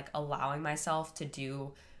just like allowing myself to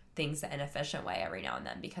do things the inefficient way every now and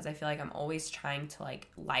then, because I feel like I'm always trying to like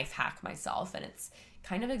life hack myself, and it's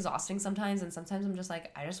kind of exhausting sometimes. And sometimes I'm just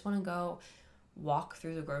like, I just want to go walk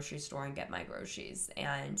through the grocery store and get my groceries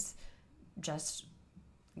and just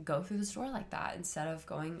go through the store like that instead of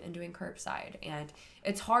going and doing curbside. And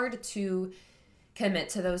it's hard to commit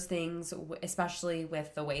to those things, especially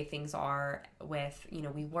with the way things are with, you know,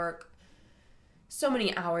 we work so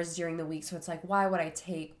many hours during the week. So it's like, why would I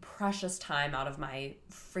take precious time out of my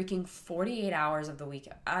freaking 48 hours of the week?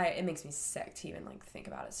 It makes me sick to even like think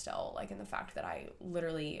about it still. Like, in the fact that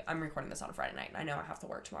I'm recording this on a Friday night and I know I have to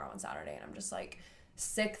work tomorrow on Saturday, and I'm just like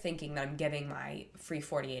sick thinking that I'm giving my free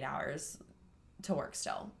 48 hours to work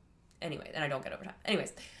still. Anyway, and I don't get overtime.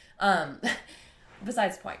 Anyways,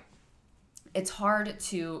 besides the point, it's hard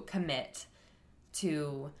to commit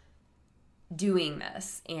to doing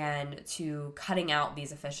this and to cutting out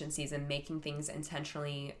these efficiencies and making things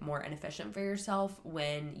intentionally more inefficient for yourself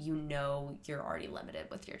when you know you're already limited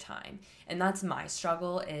with your time. And that's my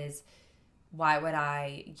struggle, is why would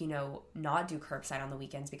I, you know, not do curbside on the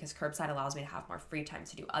weekends? Because curbside allows me to have more free time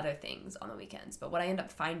to do other things on the weekends. But what I end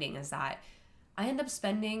up finding is that I end up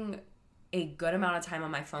spending a good amount of time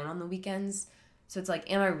on my phone on the weekends. So it's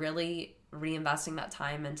like, am I really reinvesting that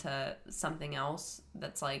time into something else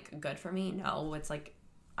that's like good for me? No, it's like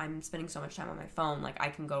I'm spending so much time on my phone. Like, I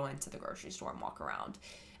can go into the grocery store and walk around.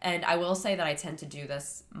 And I will say that I tend to do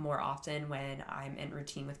this more often when I'm in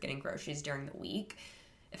routine with getting groceries during the week.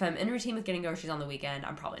 If I'm in routine with getting groceries on the weekend,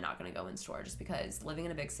 I'm probably not going to go in store, just because living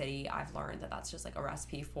in a big city, I've learned that that's just like a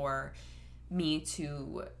recipe for me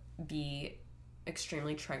to be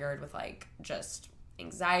extremely triggered with like just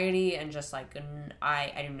anxiety, and just like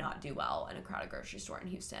I do not do well in a crowded grocery store in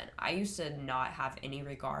Houston. I used to not have any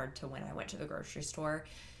regard to when I went to the grocery store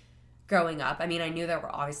growing up. I mean, I knew there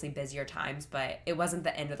were obviously busier times, but it wasn't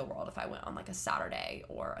the end of the world if I went on like a Saturday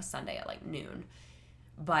or a Sunday at like noon.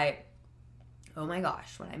 But oh my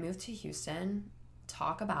gosh, when I moved to Houston,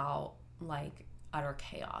 talk about like utter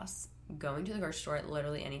chaos. Going to the grocery store at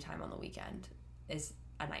literally any time on the weekend is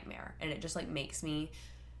a nightmare, and it just like makes me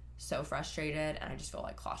so frustrated, and I just feel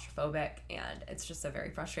like claustrophobic, and it's just a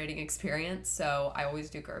very frustrating experience. So I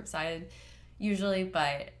always do curbside usually,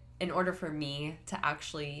 but in order for me to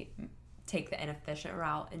actually take the inefficient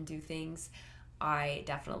route and do things, I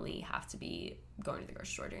definitely have to be going to the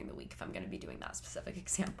grocery store during the week if I'm going to be doing that specific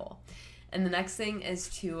example. And the next thing is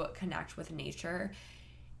to connect with nature.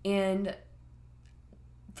 And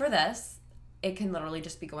for this, it can literally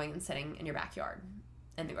just be going and sitting in your backyard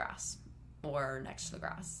in the grass or next to the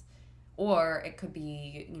grass. Or it could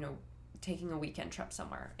be, you know, taking a weekend trip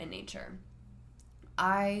somewhere in nature.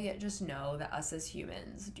 I just know that us as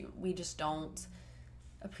humans, we just don't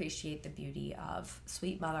appreciate the beauty of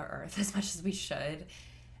sweet Mother Earth as much as we should.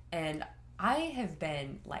 And I have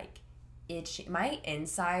been like itching. My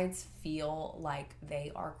insides feel like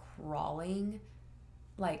they are crawling,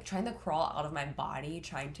 like trying to crawl out of my body,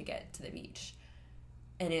 trying to get to the beach.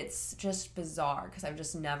 And it's just bizarre because I've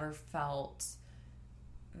just never felt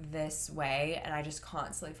this way, and I just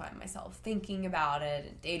constantly find myself thinking about it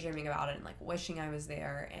and daydreaming about it and like wishing I was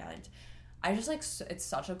there. And I just like, it's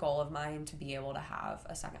such a goal of mine to be able to have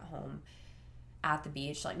a second home at the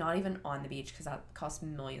beach, like not even on the beach, because that costs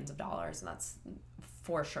millions of dollars, and that's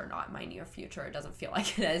for sure not in my near future. It doesn't feel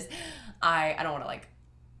like it is. I don't want to like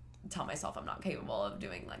tell myself I'm not capable of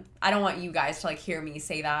doing, like, I don't want you guys to like hear me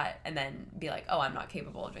say that and then be like, oh, I'm not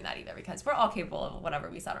capable of doing that either, because we're all capable of whatever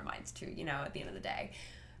we set our minds to, you know, at the end of the day.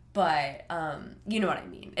 But you know what I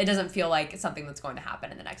mean. It doesn't feel like something that's going to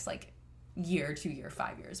happen in the next like year, 2 year,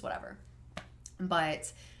 5 years, whatever.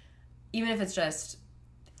 But even if it's just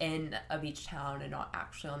in a beach town and not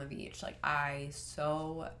actually on the beach, like I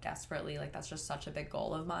so desperately, like that's just such a big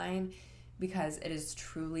goal of mine, because it is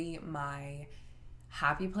truly my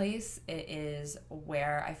happy place. It is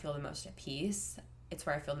where I feel the most at peace. It's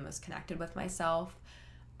where I feel the most connected with myself.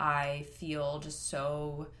 I feel just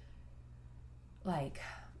so like,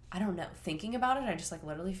 I don't know, thinking about it, I just like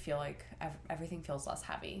literally feel like everything feels less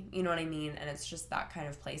heavy. You know what I mean? And it's just that kind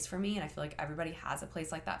of place for me. And I feel like everybody has a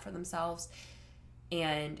place like that for themselves.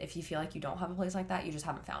 And if you feel like you don't have a place like that, you just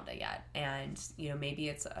haven't found it yet. And, you know, maybe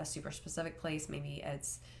it's a super specific place. Maybe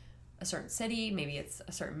it's a certain city. Maybe it's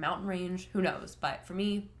a certain mountain range. Who knows? But for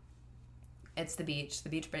me, it's the beach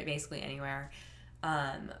basically anywhere.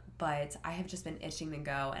 But I have just been itching to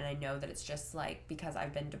go. And I know that it's just like because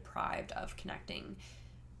I've been deprived of connecting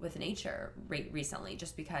with nature recently,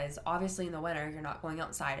 just because obviously in the winter you're not going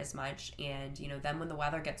outside as much, and you know, then when the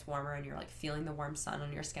weather gets warmer and you're like feeling the warm sun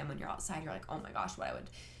on your skin when you're outside, you're like, oh my gosh, what I would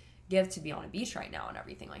give to be on a beach right now and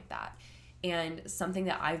everything like that. And something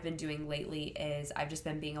that I've been doing lately is I've just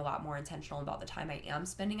been being a lot more intentional about the time I am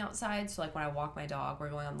spending outside. So like when I walk my dog, we're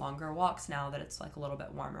going on longer walks now that it's like a little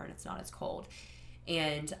bit warmer and it's not as cold.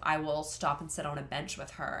 And I will stop and sit on a bench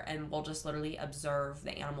with her, and we'll just literally observe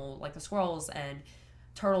the animal, like the squirrels and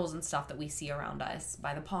turtles and stuff that we see around us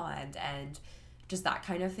by the pond, and just that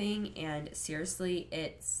kind of thing. And seriously,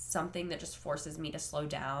 it's something that just forces me to slow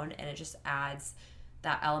down, and it just adds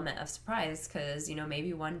that element of surprise, because you know,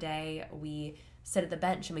 maybe one day we sit at the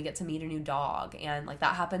bench and we get to meet a new dog, and like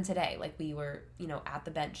that happened today. Like we were, you know, at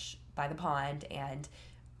the bench by the pond, and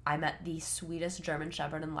I met the sweetest German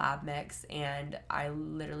Shepherd and Lab mix, and I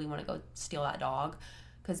literally want to go steal that dog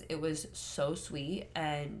because it was so sweet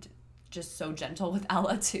and just so gentle with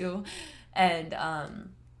Ella too. And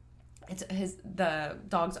the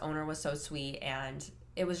dog's owner was so sweet, and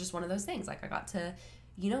it was just one of those things. Like I got to,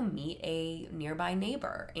 you know, meet a nearby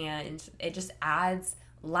neighbor, and it just adds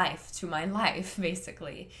life to my life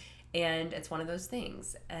basically. And it's one of those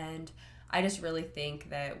things. And I just really think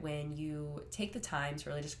that when you take the time to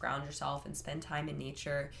really just ground yourself and spend time in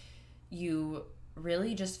nature, you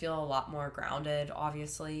really just feel a lot more grounded,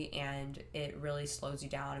 obviously, and it really slows you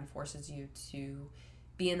down and forces you to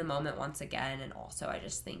be in the moment once again. And also, I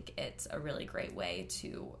just think it's a really great way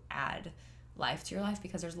to add life to your life,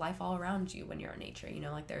 because there's life all around you when you're in nature. You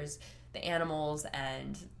know, like there's the animals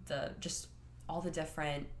and the just all the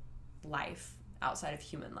different life outside of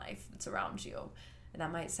human life that's around you. And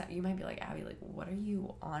that might sound, you might be like, Abby, like, what are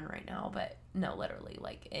you on right now? But no, literally,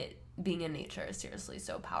 like, being in nature is seriously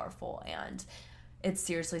so powerful, and it's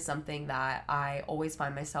seriously something that I always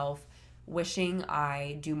find myself wishing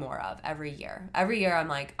I do more of every year. Every year I'm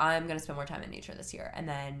like, I'm going to spend more time in nature this year. And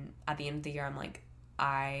then at the end of the year, I'm like,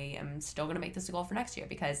 I am still going to make this a goal for next year,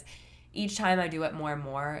 because each time I do it more and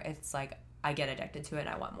more, it's like I get addicted to it and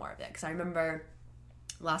I want more of it. Because I remember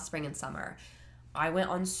last spring and summer, I went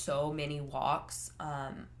on so many walks.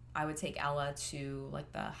 I would take Ella to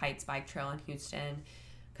like the Heights bike trail in Houston,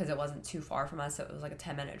 because it wasn't too far from us. So it was like a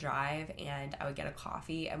 10-minute drive, and I would get a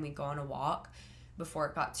coffee and we'd go on a walk before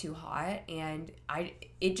it got too hot. And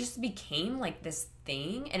it just became like this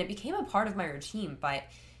thing, and it became a part of my routine. But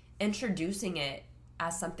introducing it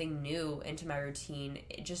as something new into my routine,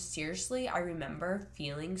 it just seriously, I remember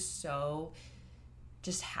feeling so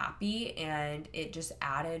just happy, and it just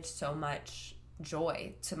added so much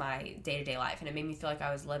joy to my day-to-day life, and it made me feel like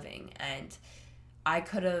I was living. And I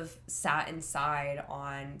could have sat inside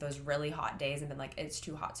on those really hot days and been like, it's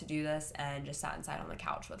too hot to do this, and just sat inside on the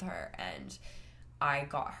couch with her. And I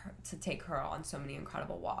got her to take her on so many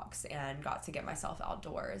incredible walks, and got to get myself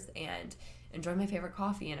outdoors and enjoy my favorite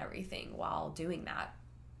coffee and everything while doing that.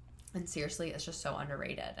 And seriously, it's just so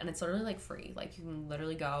underrated, and it's literally like free. Like you can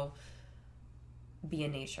literally go be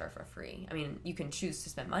in nature for free. I mean, you can choose to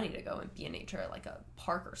spend money to go and be in nature at like a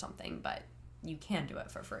park or something, but you can do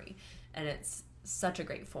it for free. And it's such a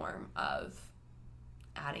great form of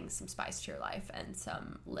adding some spice to your life and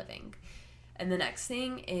some living. And the next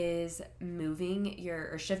thing is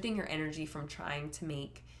shifting your energy from trying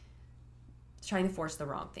to force the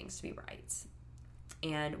wrong things to be right.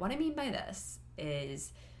 And what I mean by this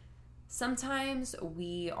is, sometimes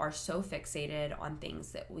we are so fixated on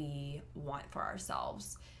things that we want for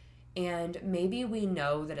ourselves, and maybe we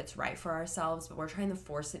know that it's right for ourselves, but we're trying to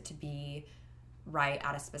force it to be right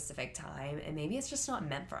at a specific time, and maybe it's just not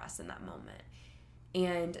meant for us in that moment.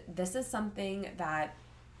 And this is something that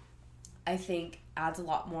I think adds a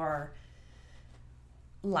lot more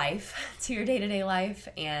life to your day-to-day life,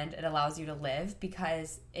 and it allows you to live,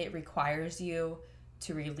 because it requires you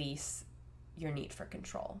to release your need for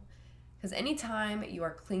control. Because anytime you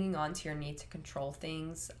are clinging on to your need to control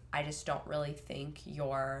things, I just don't really think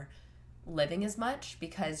you're living as much,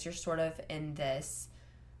 because you're sort of in this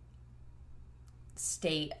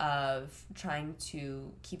state of trying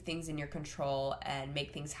to keep things in your control and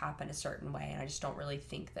make things happen a certain way. And I just don't really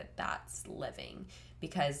think that that's living,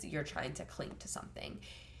 because you're trying to cling to something.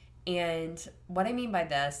 And what I mean by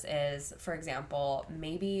this is, for example,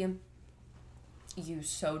 maybe you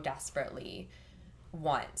so desperately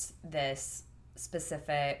want this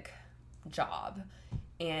specific job,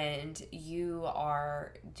 and you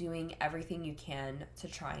are doing everything you can to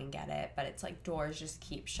try and get it, but it's like doors just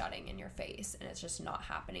keep shutting in your face, and it's just not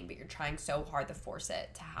happening, but you're trying so hard to force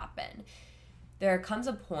it to happen. There comes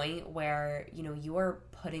a point where, you know, you are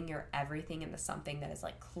putting your everything into something that is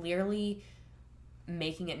like clearly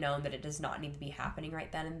making it known that it does not need to be happening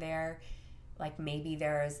right then and there. Like maybe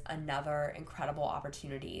there's another incredible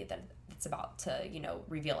opportunity that it's about to,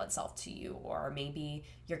 reveal itself to you, or maybe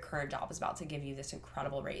your current job is about to give you this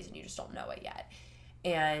incredible raise and you just don't know it yet.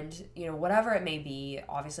 And, whatever it may be,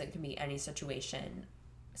 obviously it can be any situation.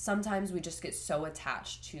 Sometimes we just get so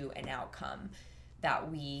attached to an outcome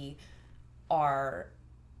that we are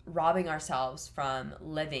robbing ourselves from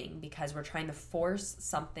living because we're trying to force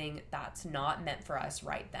something that's not meant for us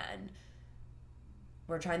right then.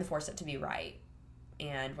 We're trying to force it to be right.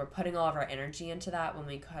 And we're putting all of our energy into that when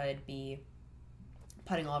we could be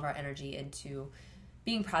putting all of our energy into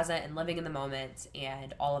being present and living in the moment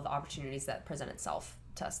and all of the opportunities that present itself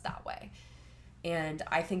to us that way. And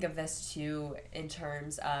I think of this too in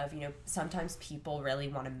terms of, sometimes people really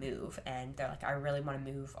want to move and they're like, I really want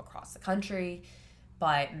to move across the country,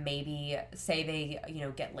 but maybe say they,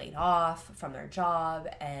 get laid off from their job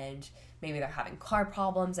and maybe they're having car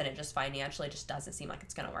problems and it just financially just doesn't seem like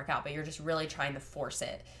it's going to work out, but you're just really trying to force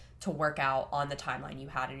it to work out on the timeline you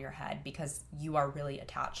had in your head because you are really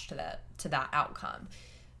attached to that outcome.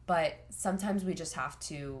 But sometimes we just have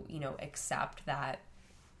to, accept that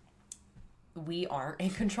we aren't in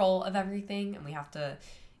control of everything and we have to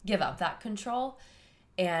give up that control.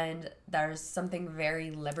 And there's something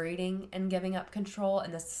very liberating in giving up control.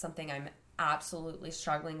 And this is something I'm absolutely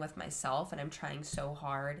struggling with myself. And I'm trying so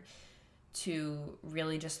hard to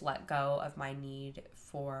really just let go of my need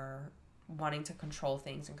for wanting to control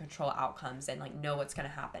things and control outcomes and know what's going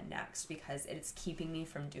to happen next, because it's keeping me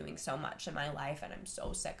from doing so much in my life and I'm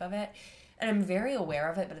so sick of it. And I'm very aware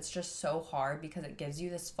of it, but it's just so hard because it gives you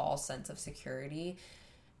this false sense of security.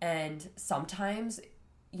 And sometimes,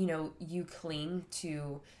 you cling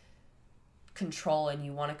to control and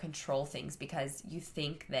you want to control things because you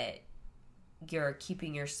think that you're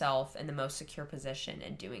keeping yourself in the most secure position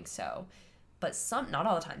in doing so. But not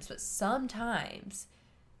all the times, but sometimes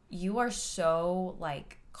you are so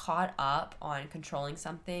caught up on controlling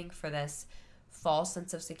something for this false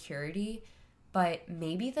sense of security. But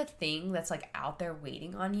maybe the thing that's out there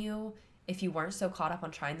waiting on you, if you weren't so caught up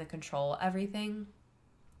on trying to control everything,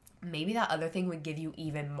 maybe that other thing would give you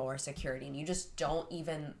even more security. And you just don't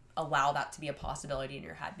even allow that to be a possibility in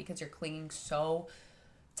your head because you're clinging so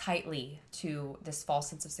tightly to this false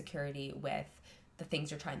sense of security with the things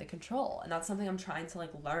you're trying to control. And that's something I'm trying to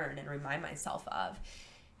learn and remind myself of.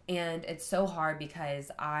 And it's so hard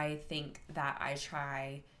because I think that I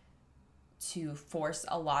try to force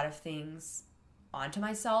a lot of things onto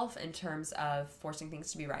myself in terms of forcing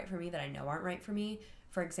things to be right for me that I know aren't right for me.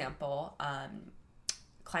 For example,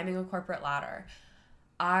 climbing a corporate ladder.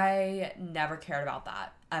 I never cared about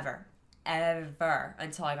that, ever,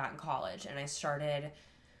 until I got in college and I started,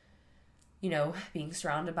 being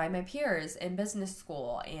surrounded by my peers in business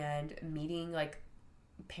school and meeting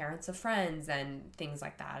parents of friends and things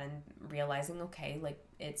like that, and realizing, okay,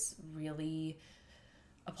 it's really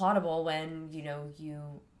applaudable when,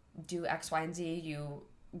 you do X, Y, and Z, you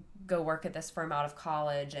go work at this firm out of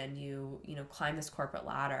college and you climb this corporate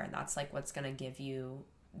ladder, and that's what's going to give you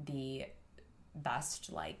the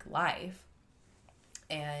best life.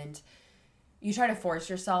 And you try to force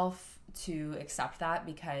yourself to accept that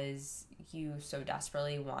because you so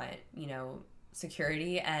desperately want,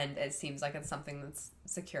 security, and it seems like it's something that's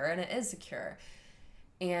secure, and it is secure.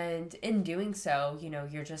 And in doing so,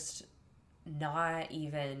 you're just not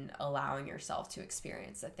even allowing yourself to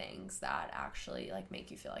experience the things that actually make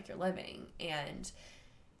you feel like you're living. And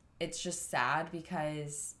it's just sad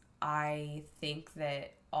because I think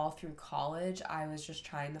that all through college I was just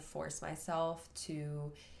trying to force myself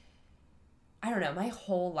to, I don't know, my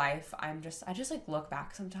whole life I just look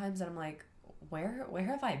back sometimes and I'm like, where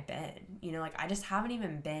have I been? I just haven't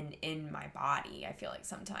even been in my body. I feel like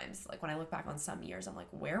sometimes, when I look back on some years, I'm like,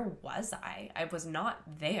 where was I? I was not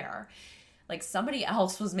there. Somebody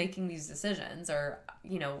else was making these decisions, or,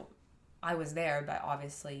 I was there, but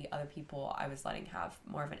obviously other people I was letting have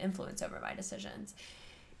more of an influence over my decisions.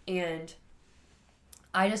 And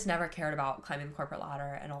I just never cared about climbing the corporate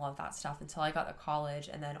ladder and all of that stuff until I got to college.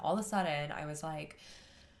 And then all of a sudden I was I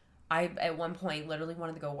at one point literally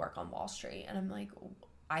wanted to go work on Wall Street. And I'm like,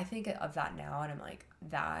 I think of that now and I'm like,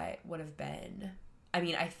 that would have been,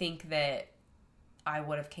 I think that I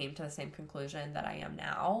would have came to the same conclusion that I am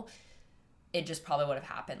now. It just probably would have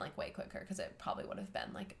happened way quicker because it probably would have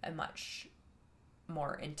been a much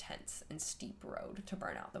more intense and steep road to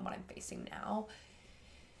burnout than what I'm facing now.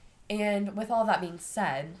 And with all that being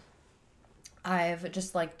said, I've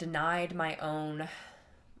just denied all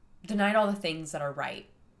the things that are right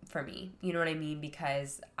for me. You know what I mean?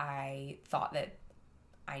 Because I thought that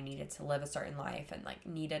I needed to live a certain life and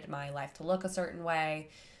needed my life to look a certain way,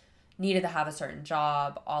 needed to have a certain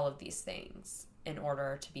job, all of these things in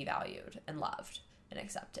order to be valued and loved and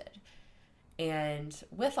accepted. And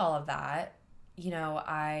with all of that,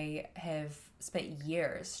 I have spent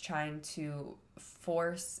years trying to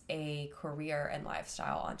force a career and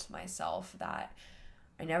lifestyle onto myself that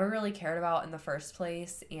I never really cared about in the first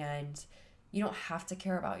place. And you don't have to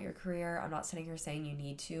care about your career. I'm not sitting here saying you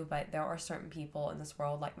need to, but there are certain people in this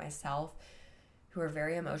world like myself who are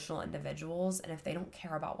very emotional individuals. And if they don't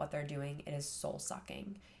care about what they're doing, it is soul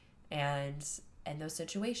sucking. And in those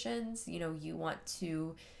situations, you want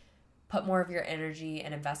to put more of your energy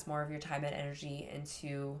and invest more of your time and energy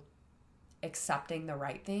into accepting the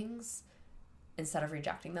right things instead of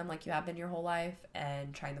rejecting them like you have been your whole life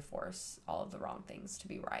and trying to force all of the wrong things to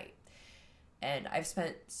be right. And I've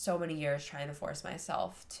spent so many years trying to force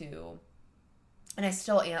myself to, and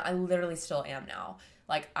I literally still am now.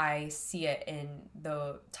 Like, I see it in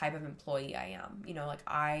the type of employee I am.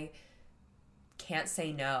 I can't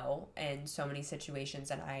say no in so many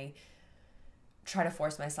situations, and I try to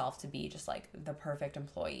force myself to be just like the perfect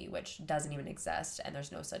employee, which doesn't even exist, and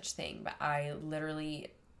there's no such thing. But I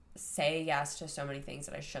literally say yes to so many things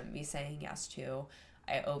that I shouldn't be saying yes to.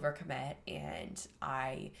 I overcommit, and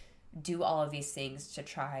I do all of these things to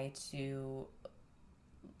try to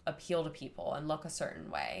appeal to people and look a certain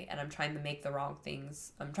way. And I'm trying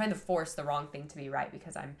to force the wrong thing to be right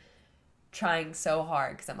because I'm trying so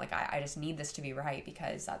hard, because I'm like, I just need this to be right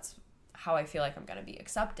because that's how I feel like I'm going to be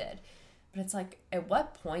accepted. But it's like, at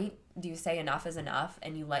what point do you say enough is enough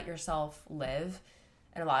and you let yourself live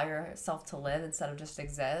and allow yourself to live instead of just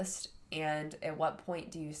exist? And at what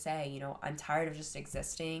point do you say, I'm tired of just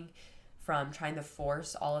existing, from trying to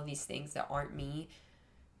force all of these things that aren't me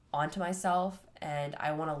onto myself, and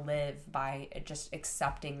I want to live by just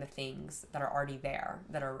accepting the things that are already there,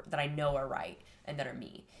 that I know are right and that are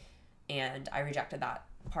me. And I rejected that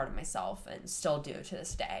part of myself and still do to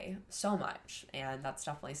this day so much. And that's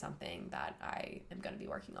definitely something that I am going to be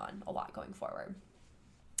working on a lot going forward.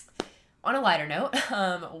 On a lighter note,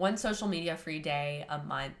 one social media free day a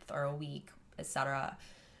month or a week, etc.,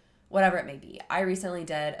 whatever it may be. I recently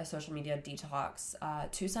did a social media detox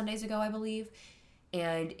 2 Sundays ago, I believe,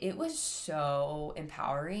 and it was so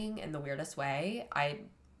empowering in the weirdest way.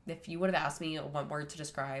 If you would have asked me one word to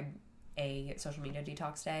describe a social media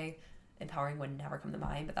detox day, empowering would never come to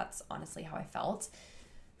mind, but that's honestly how I felt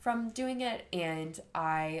from doing it. And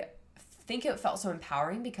I think it felt so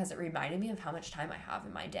empowering because it reminded me of how much time I have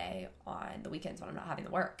in my day on the weekends when I'm not having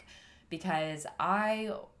to work, because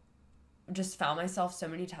I just found myself so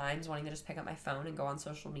many times wanting to just pick up my phone and go on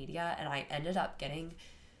social media, and I ended up getting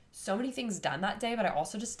so many things done that day, but I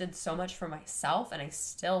also just did so much for myself, and I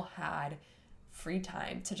still had free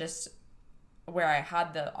time to just, where I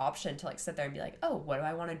had the option to like sit there and be like, oh, what do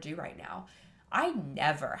I want to do right now? I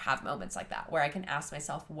never have moments like that where I can ask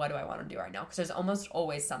myself, what do I want to do right now? Because there's almost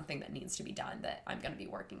always something that needs to be done that I'm going to be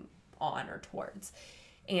working on or towards.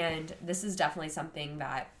 And this is definitely something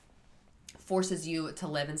that forces you to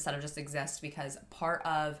live instead of just exist, because part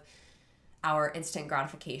of our instant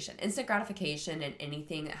gratification and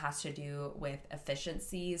anything that has to do with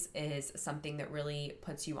efficiencies is something that really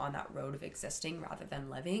puts you on that road of existing rather than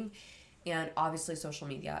living. And obviously social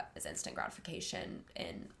media is instant gratification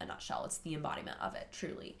in a nutshell. It's the embodiment of it,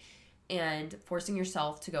 truly. And forcing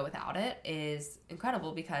yourself to go without it is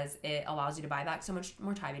incredible because it allows you to buy back so much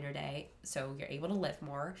more time in your day, so you're able to live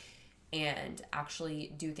more and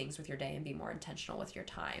actually do things with your day and be more intentional with your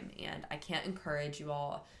time. And I can't encourage you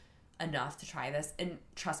all enough to try this. And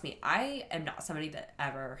trust me, I am not somebody that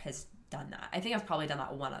ever has done that. I think I've probably done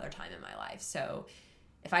that one other time in my life. So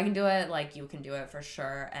if I can do it, like, you can do it for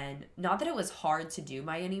sure. And not that it was hard to do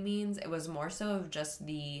by any means. It was more so of just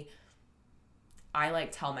I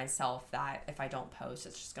like tell myself that if I don't post,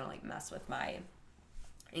 it's just going to like mess with my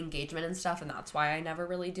engagement and stuff. And that's why I never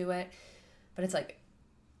really do it. But it's like,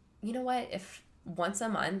 you know what? If once a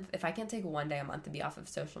month, if I can't take one day a month to be off of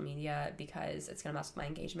social media because it's going to mess with my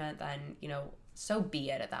engagement, then, so be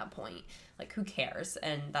it at that point. Like, who cares?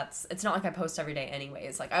 And it's not like I post every day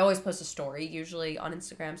anyways. Like, I always post a story usually on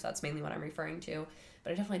Instagram, so that's mainly what I'm referring to.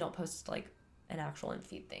 But I definitely don't post like an actual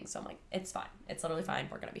in-feed thing. So I'm like, it's fine. It's literally fine.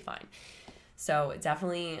 We're going to be fine. So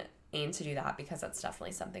definitely aim to do that, because that's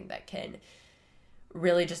definitely something that can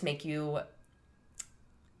really just make you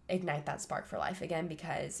ignite that spark for life again,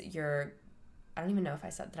 because I don't even know if I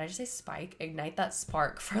said, did I just say spike? Ignite that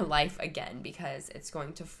spark for life again, because it's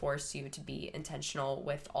going to force you to be intentional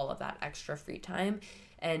with all of that extra free time.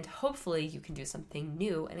 And hopefully you can do something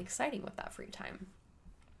new and exciting with that free time.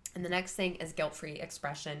 And the next thing is guilt-free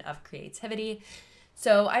expression of creativity.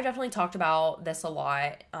 So I definitely talked about this a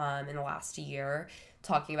lot in the last year,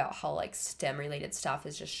 talking about how like STEM related stuff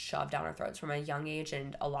is just shoved down our throats from a young age,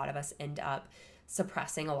 and a lot of us end up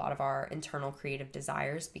suppressing a lot of our internal creative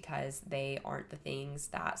desires because they aren't the things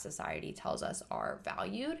that society tells us are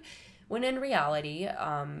valued. When in reality,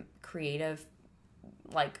 creative,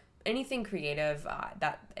 like anything creative,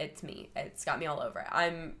 that it's me. It's got me all over it.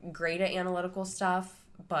 I'm great at analytical stuff,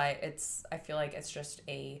 but I feel like it's just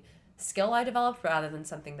a skill I developed rather than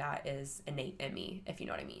something that is innate in me, if you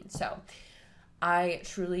know what I mean. So I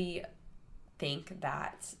truly think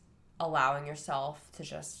that allowing yourself to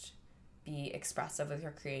just be expressive with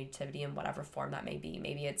your creativity in whatever form that may be.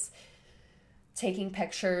 Maybe it's taking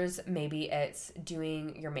pictures, maybe it's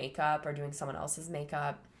doing your makeup or doing someone else's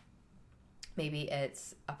makeup. Maybe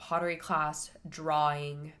it's a pottery class,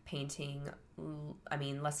 drawing, painting,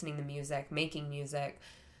 listening to music, making music.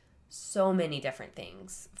 So many different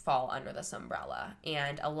things fall under this umbrella,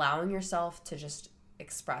 and allowing yourself to just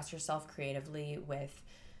express yourself creatively with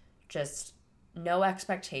just no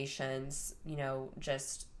expectations,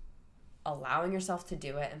 just allowing yourself to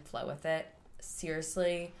do it and flow with it,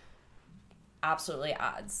 seriously, absolutely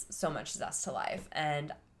adds so much zest to life.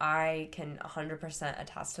 And I can 100%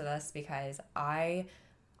 attest to this because I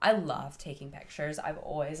love taking pictures. I've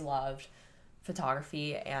always loved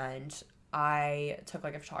photography, and I took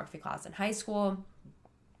like a photography class in high school,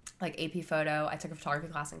 like AP Photo. I took a photography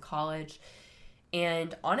class in college.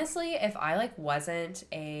 And honestly, if I like wasn't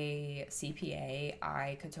a CPA,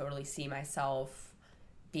 I could totally see myself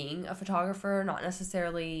being a photographer, not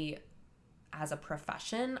necessarily as a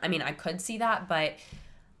profession. I mean, I could see that, but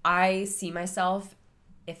I see myself,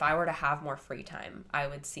 if I were to have more free time, I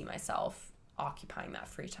would see myself occupying that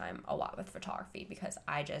free time a lot with photography because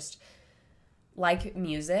I just like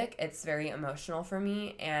music. It's very emotional for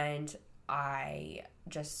me, and I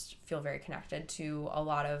just feel very connected to a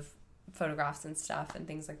lot of photographs and stuff and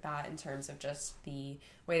things like that in terms of just the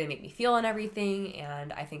way they make me feel and everything.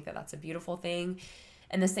 And I think that that's a beautiful thing.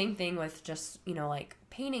 And the same thing with just, like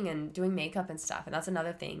painting and doing makeup and stuff. And that's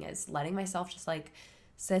another thing, is letting myself just like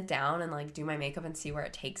sit down and like do my makeup and see where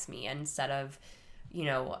it takes me, instead of,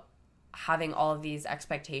 having all of these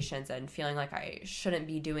expectations and feeling like I shouldn't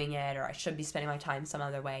be doing it or I should be spending my time some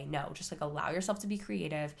other way. No, just like allow yourself to be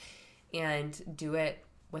creative and do it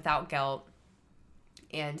without guilt.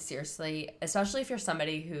 And seriously, especially if you're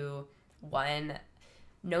somebody who, one,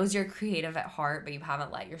 knows you're creative at heart, but you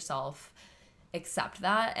haven't let yourself accept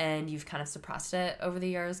that and you've kind of suppressed it over the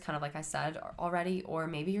years, kind of like I said already, or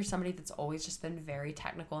maybe you're somebody that's always just been very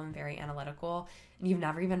technical and very analytical and you've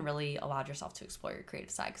never even really allowed yourself to explore your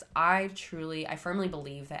creative side. Because I firmly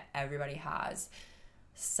believe that everybody has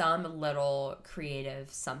some little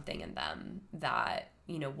creative something in them that,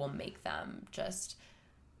 will make them just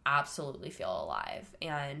absolutely feel alive.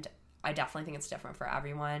 And I definitely think it's different for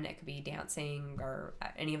everyone. It could be dancing or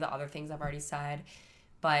any of the other things I've already said.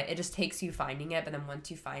 But it just takes you finding it. But then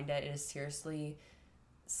once you find it, it is seriously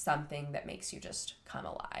something that makes you just come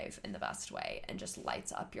alive in the best way and just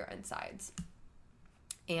lights up your insides.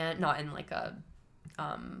 And not in like a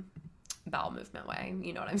bowel movement way.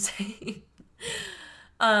 You know what I'm saying?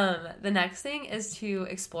 The next thing is to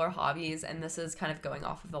explore hobbies. And this is kind of going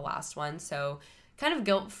off of the last one. So kind of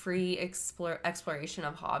guilt-free exploration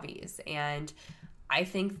of hobbies. And I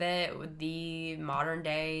think that the modern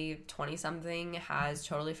day 20-something has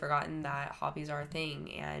totally forgotten that hobbies are a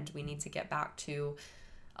thing, and we need to get back to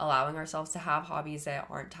allowing ourselves to have hobbies that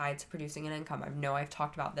aren't tied to producing an income. I know I've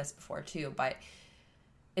talked about this before too, but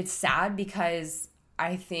it's sad because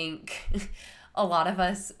I think a lot of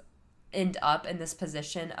us end up in this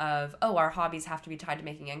position of, our hobbies have to be tied to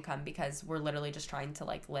making income because we're literally just trying to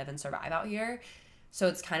like live and survive out here. So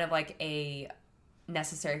it's kind of like a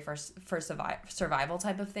necessary for survival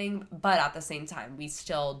type of thing, but at the same time we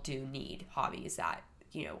still do need hobbies that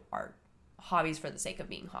are hobbies for the sake of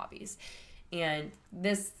being hobbies. And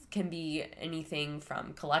this can be anything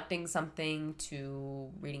from collecting something to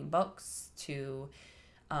reading books to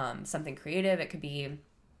something creative. It could be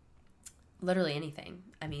literally anything.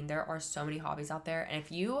 I mean, there are so many hobbies out there, and if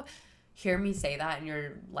you hear me say that and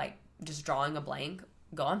you're like just drawing a blank,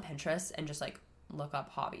 go on Pinterest and just like look up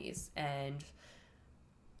hobbies and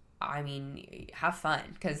have fun,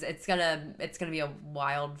 because it's gonna be a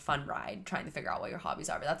wild, fun ride trying to figure out what your hobbies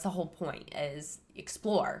are. But that's the whole point, is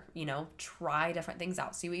explore, try different things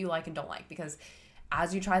out, see what you like and don't like, because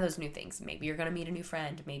as you try those new things, maybe you're gonna meet a new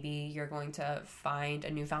friend, maybe you're going to find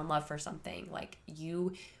a newfound love for something. Like,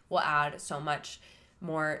 you will add so much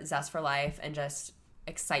more zest for life and just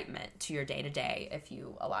excitement to your day-to-day if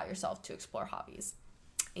you allow yourself to explore hobbies.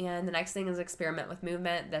 And the next thing is experiment with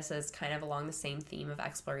movement. This is kind of along the same theme of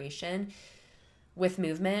exploration. With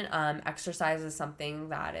movement, exercise is something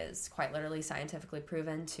that is quite literally scientifically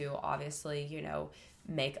proven to obviously,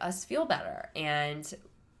 make us feel better. And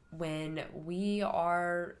when we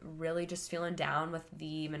are really just feeling down with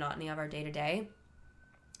the monotony of our day-to-day,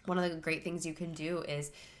 one of the great things you can do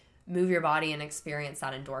is move your body and experience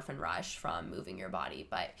that endorphin rush from moving your body.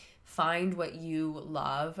 But find what you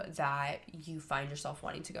love that you find yourself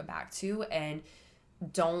wanting to go back to, and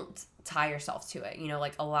don't tie yourself to it.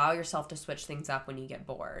 Allow yourself to switch things up when you get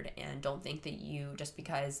bored, and don't think that just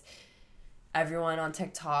because everyone on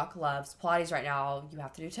TikTok loves Pilates right now, you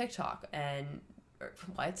have to do TikTok.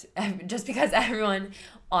 What? Just because everyone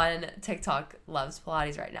on TikTok loves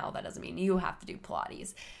Pilates right now, that doesn't mean you have to do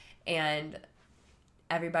Pilates. And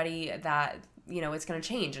everybody that, it's going to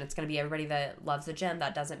change, and it's going to be everybody that loves the gym.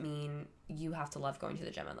 That doesn't mean you have to love going to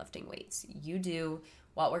the gym and lifting weights. You do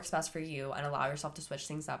what works best for you and allow yourself to switch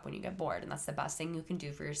things up when you get bored. And that's the best thing you can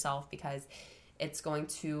do for yourself, because it's going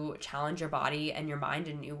to challenge your body and your mind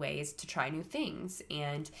in new ways to try new things.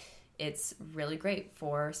 And it's really great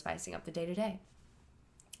for spicing up the day-to-day.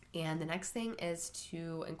 And the next thing is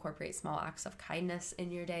to incorporate small acts of kindness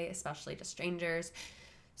in your day, especially to strangers.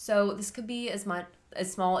 So this could be as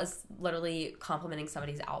small as literally complimenting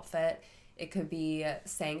somebody's outfit. It could be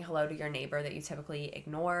saying hello to your neighbor that you typically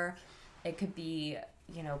ignore. It could be,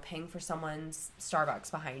 paying for someone's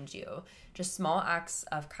Starbucks behind you. Just small acts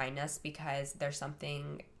of kindness, because there's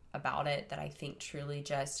something about it that I think truly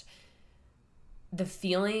just the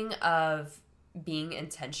feeling of being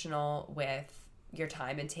intentional with your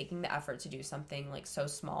time and taking the effort to do something like so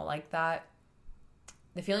small like that,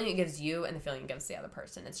 the feeling it gives you and the feeling it gives the other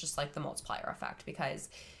person, it's just like the multiplier effect, because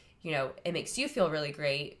it makes you feel really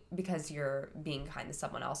great because you're being kind to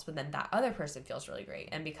someone else, but then that other person feels really great.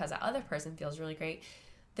 And because that other person feels really great,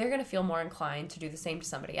 they're going to feel more inclined to do the same to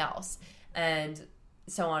somebody else, and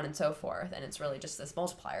so on and so forth. And it's really just this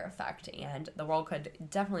multiplier effect, and the world could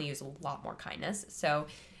definitely use a lot more kindness. So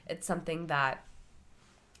it's something that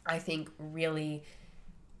I think really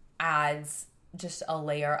adds just a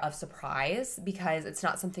layer of surprise, because it's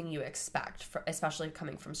not something you expect, especially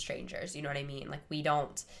coming from strangers. You know what I mean? Like, we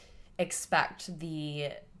don't expect the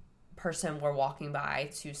person we're walking by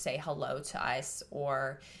to say hello to us,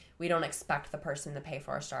 or we don't expect the person to pay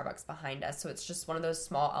for our Starbucks behind us. So it's just one of those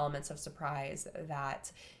small elements of surprise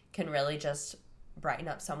that can really just brighten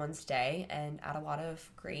up someone's day and add a lot of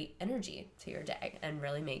great energy to your day and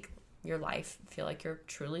really make your life feel like you're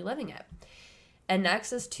truly living it. And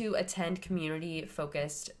next is to attend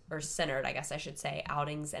community-focused, or centered, I guess I should say,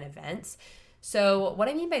 outings and events. So what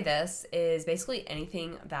I mean by this is basically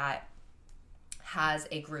anything that has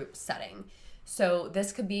a group setting. So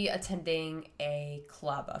this could be attending a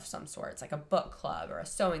club of some sort. It's like a book club or a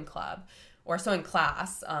sewing club or a sewing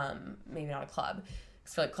class. Maybe not a club. I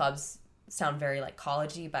feel like clubs sound very like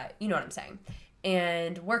college-y, but you know what I'm saying.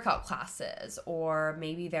 And workout classes, or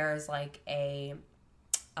maybe there's like a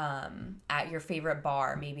at your favorite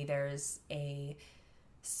bar, maybe there's a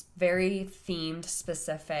very themed,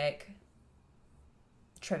 specific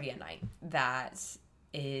trivia night that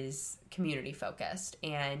is community focused.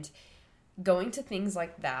 And going to things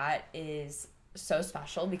like that is so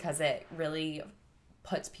special, because it really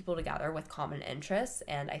puts people together with common interests.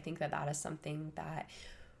 And I think that that is something that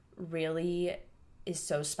really is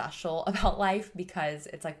so special about life, because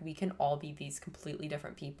it's like we can all be these completely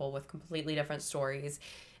different people with completely different stories,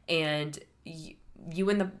 and you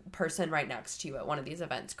and the person right next to you at one of these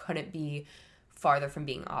events couldn't be farther from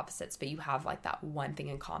being opposites, but you have like that one thing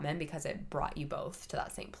in common because it brought you both to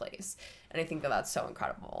that same place. And I think that that's so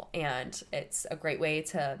incredible, and it's a great way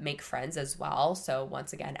to make friends as well. So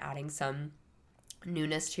once again, adding some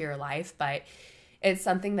newness to your life, but it's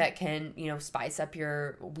something that can, spice up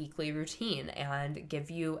your weekly routine and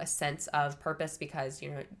give you a sense of purpose, because,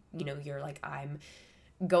 you're like, I'm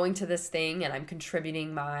going to this thing and I'm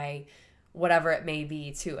contributing my whatever it may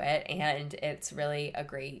be to it. And it's really a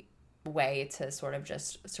great way to sort of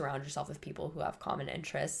just surround yourself with people who have common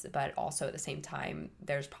interests, but also at the same time,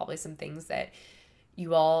 there's probably some things that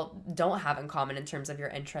you all don't have in common in terms of your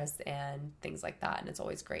interests and things like that. And it's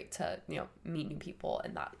always great to, meet new people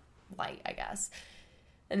in that light, I guess.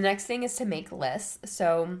 And the next thing is to make lists.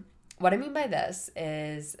 So what I mean by this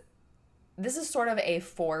is sort of a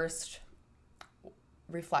forced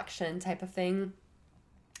reflection type of thing,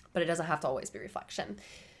 but it doesn't have to always be reflection,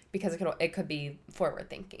 because it could be forward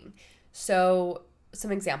thinking. So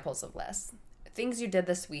some examples of lists: things you did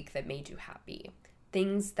this week that made you happy,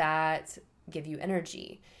 things that give you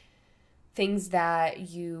energy, things that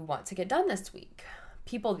you want to get done this week,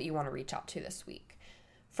 people that you want to reach out to this week,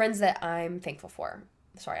 friends that I'm thankful for.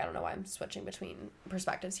 Sorry, I don't know why I'm switching between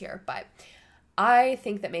perspectives here, but I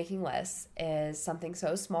think that making lists is something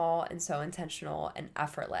so small and so intentional and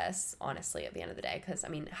effortless, honestly, at the end of the day. Because, I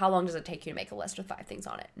mean, how long does it take you to make a list with 5 things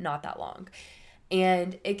on it? Not that long.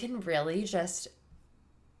 And it can really just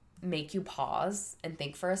make you pause and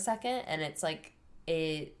think for a second. And it's like,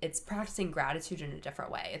 it's practicing gratitude in a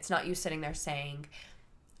different way. It's not you sitting there saying,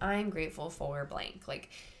 I'm grateful for blank. Like,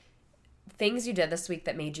 things you did this week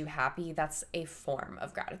that made you happy, that's a form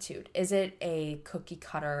of gratitude. Is it a cookie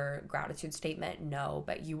cutter gratitude statement? No,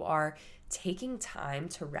 but you are taking time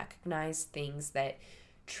to recognize things that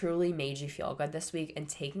truly made you feel good this week, and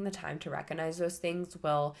taking the time to recognize those things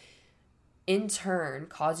will in turn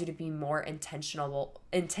cause you to be more intentional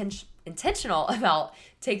about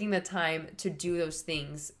taking the time to do those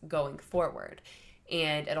things going forward.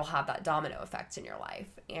 And it'll have that domino effect in your life.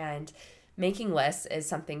 And making lists is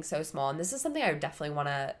something so small. And this is something I definitely want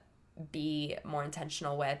to be more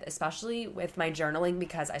intentional with, especially with my journaling,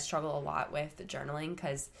 because I struggle a lot with journaling,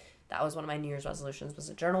 because that was one of my New Year's resolutions, was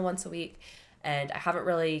to journal once a week. And I haven't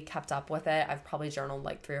really kept up with it. I've probably journaled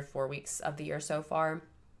like 3 or 4 weeks of the year so far.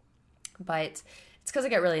 But it's because I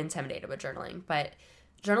get really intimidated with journaling. But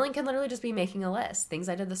journaling can literally just be making a list, things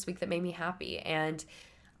I did this week that made me happy. And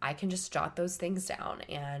I can just jot those things down,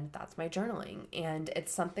 and that's my journaling. And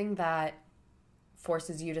it's something that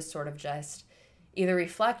forces you to sort of just either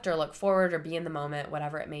reflect or look forward or be in the moment,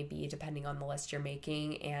 whatever it may be, depending on the list you're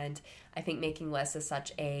making. And I think making lists is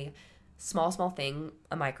such a small thing,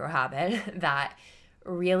 a micro habit that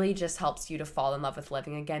really just helps you to fall in love with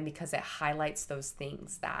living again, because it highlights those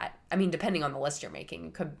things that, I mean, depending on the list you're making,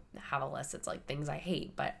 you could have a list that's like things I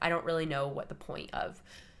hate, but I don't really know what the point of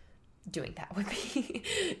doing that would be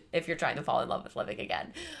if you're trying to fall in love with living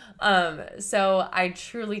again. So I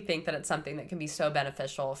truly think that it's something that can be so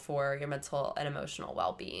beneficial for your mental and emotional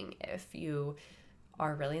well-being if you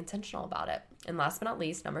are really intentional about it. And last but not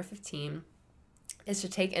least, number 15 is to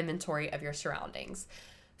take inventory of your surroundings.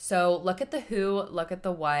 So look at the who, look at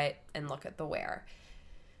the what, and look at the where.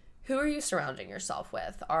 Who are you surrounding yourself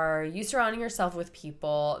with? Are you surrounding yourself with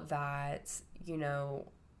people that, you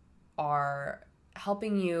know, are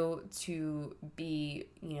helping you to be,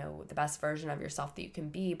 you know, the best version of yourself that you can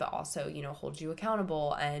be, but also, you know, hold you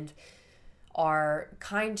accountable and are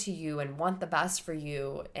kind to you and want the best for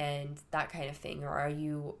you and that kind of thing? Or are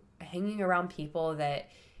you hanging around people that,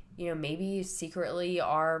 you know, maybe secretly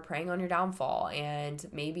are preying on your downfall, and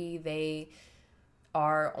maybe they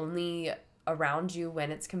are only around you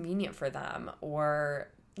when it's convenient for them, or,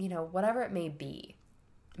 you know, whatever it may be?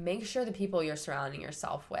 Make sure the people you're surrounding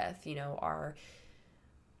yourself with, you know, are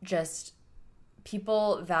just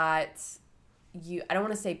people that I don't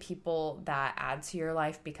want to say people that add to your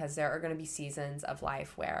life, because there are going to be seasons of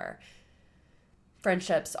life where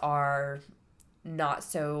friendships are not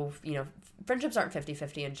so, you know, friendships aren't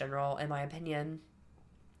 50-50 in general, in my opinion.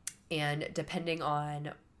 And depending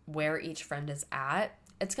on where each friend is at,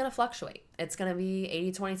 it's going to fluctuate. It's going to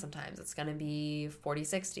be 80-20 sometimes. It's going to be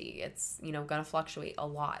 40-60. It's, you know, going to fluctuate a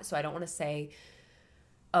lot. So I don't want to say,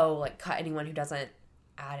 oh, like, cut anyone who doesn't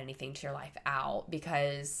add anything to your life out,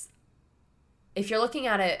 because if you're looking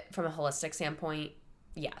at it from a holistic standpoint,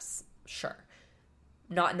 yes, sure.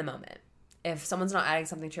 Not in the moment. If someone's not adding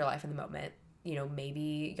something to your life in the moment, you know,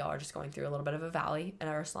 maybe y'all are just going through a little bit of a valley and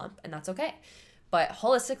a slump, and that's okay. But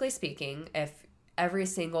holistically speaking, if every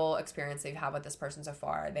single experience they've had with this person so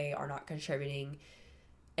far, they are not contributing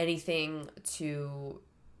anything to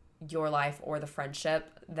your life or the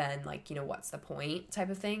friendship, then, like, you know, what's the point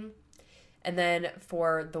type of thing. And then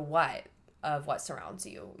for the what of what surrounds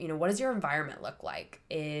you, you know, what does your environment look like?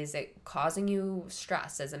 Is it causing you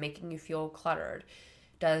stress? Is it making you feel cluttered?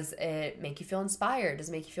 Does it make you feel inspired? Does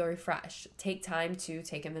it make you feel refreshed? Take time to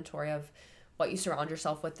take inventory of what you surround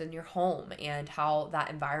yourself with in your home and how that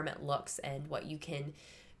environment looks, and what you can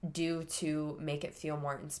do to make it feel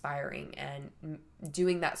more inspiring. And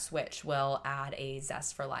doing that switch will add a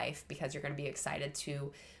zest for life, because you're going to be excited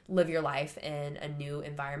to live your life in a new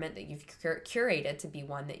environment that you've curated to be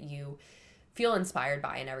one that you feel inspired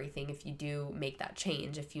by and everything. If you do make that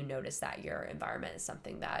change, if you notice that your environment is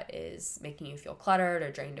something that is making you feel cluttered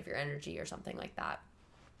or drained of your energy or something like that.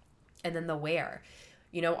 And then the where,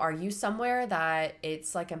 you know, are you somewhere that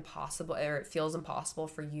it's like impossible, or it feels impossible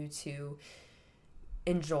for you to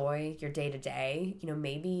enjoy your day to day? You know,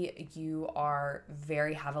 maybe you are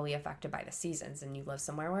very heavily affected by the seasons and you live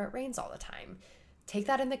somewhere where it rains all the time. Take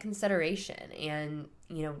that into consideration and,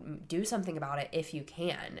 you know, do something about it if you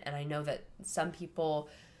can. And I know that some people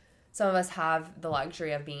some of us have the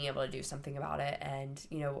luxury of being able to do something about it and,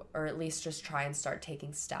 you know, or at least just try and start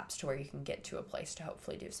taking steps to where you can get to a place to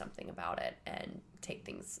hopefully do something about it and take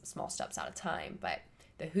things small steps at a time. But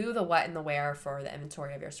the who, the what, and the where for the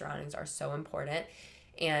inventory of your surroundings are so important.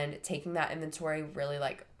 And taking that inventory really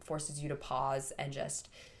like forces you to pause and just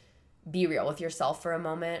be real with yourself for a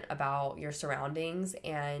moment about your surroundings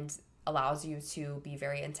and allows you to be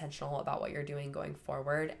very intentional about what you're doing going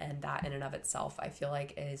forward. And that in and of itself, I feel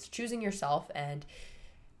like is choosing yourself and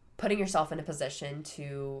putting yourself in a position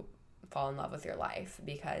to fall in love with your life,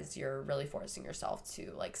 because you're really forcing yourself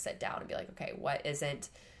to like sit down and be like, okay, what hasn't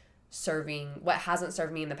served me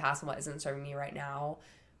in the past and what isn't serving me right now,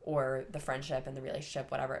 or the friendship and the relationship,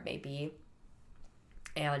 whatever it may be,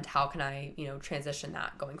 and how can I, you know, transition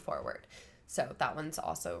that going forward. So that one's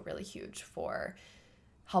also really huge for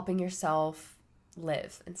helping yourself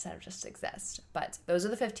live instead of just exist. But those are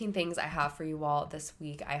the 15 things I have for you all this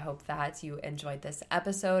week. I hope that you enjoyed this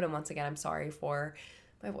episode. And once again, I'm sorry for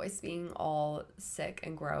my voice being all sick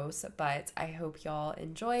and gross, but I hope y'all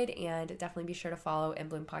enjoyed, and definitely be sure to follow In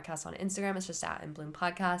Bloom Podcast on Instagram. It's just at In Bloom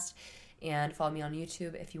Podcast, and follow me on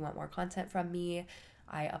YouTube if you want more content from me.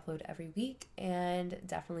 I upload every week, and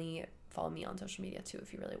definitely follow me on social media too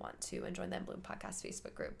if you really want to, and join the In Bloom Podcast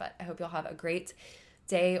Facebook group. But I hope y'all have a great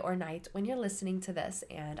day or night when you're listening to this,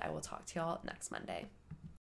 and I will talk to y'all next Monday.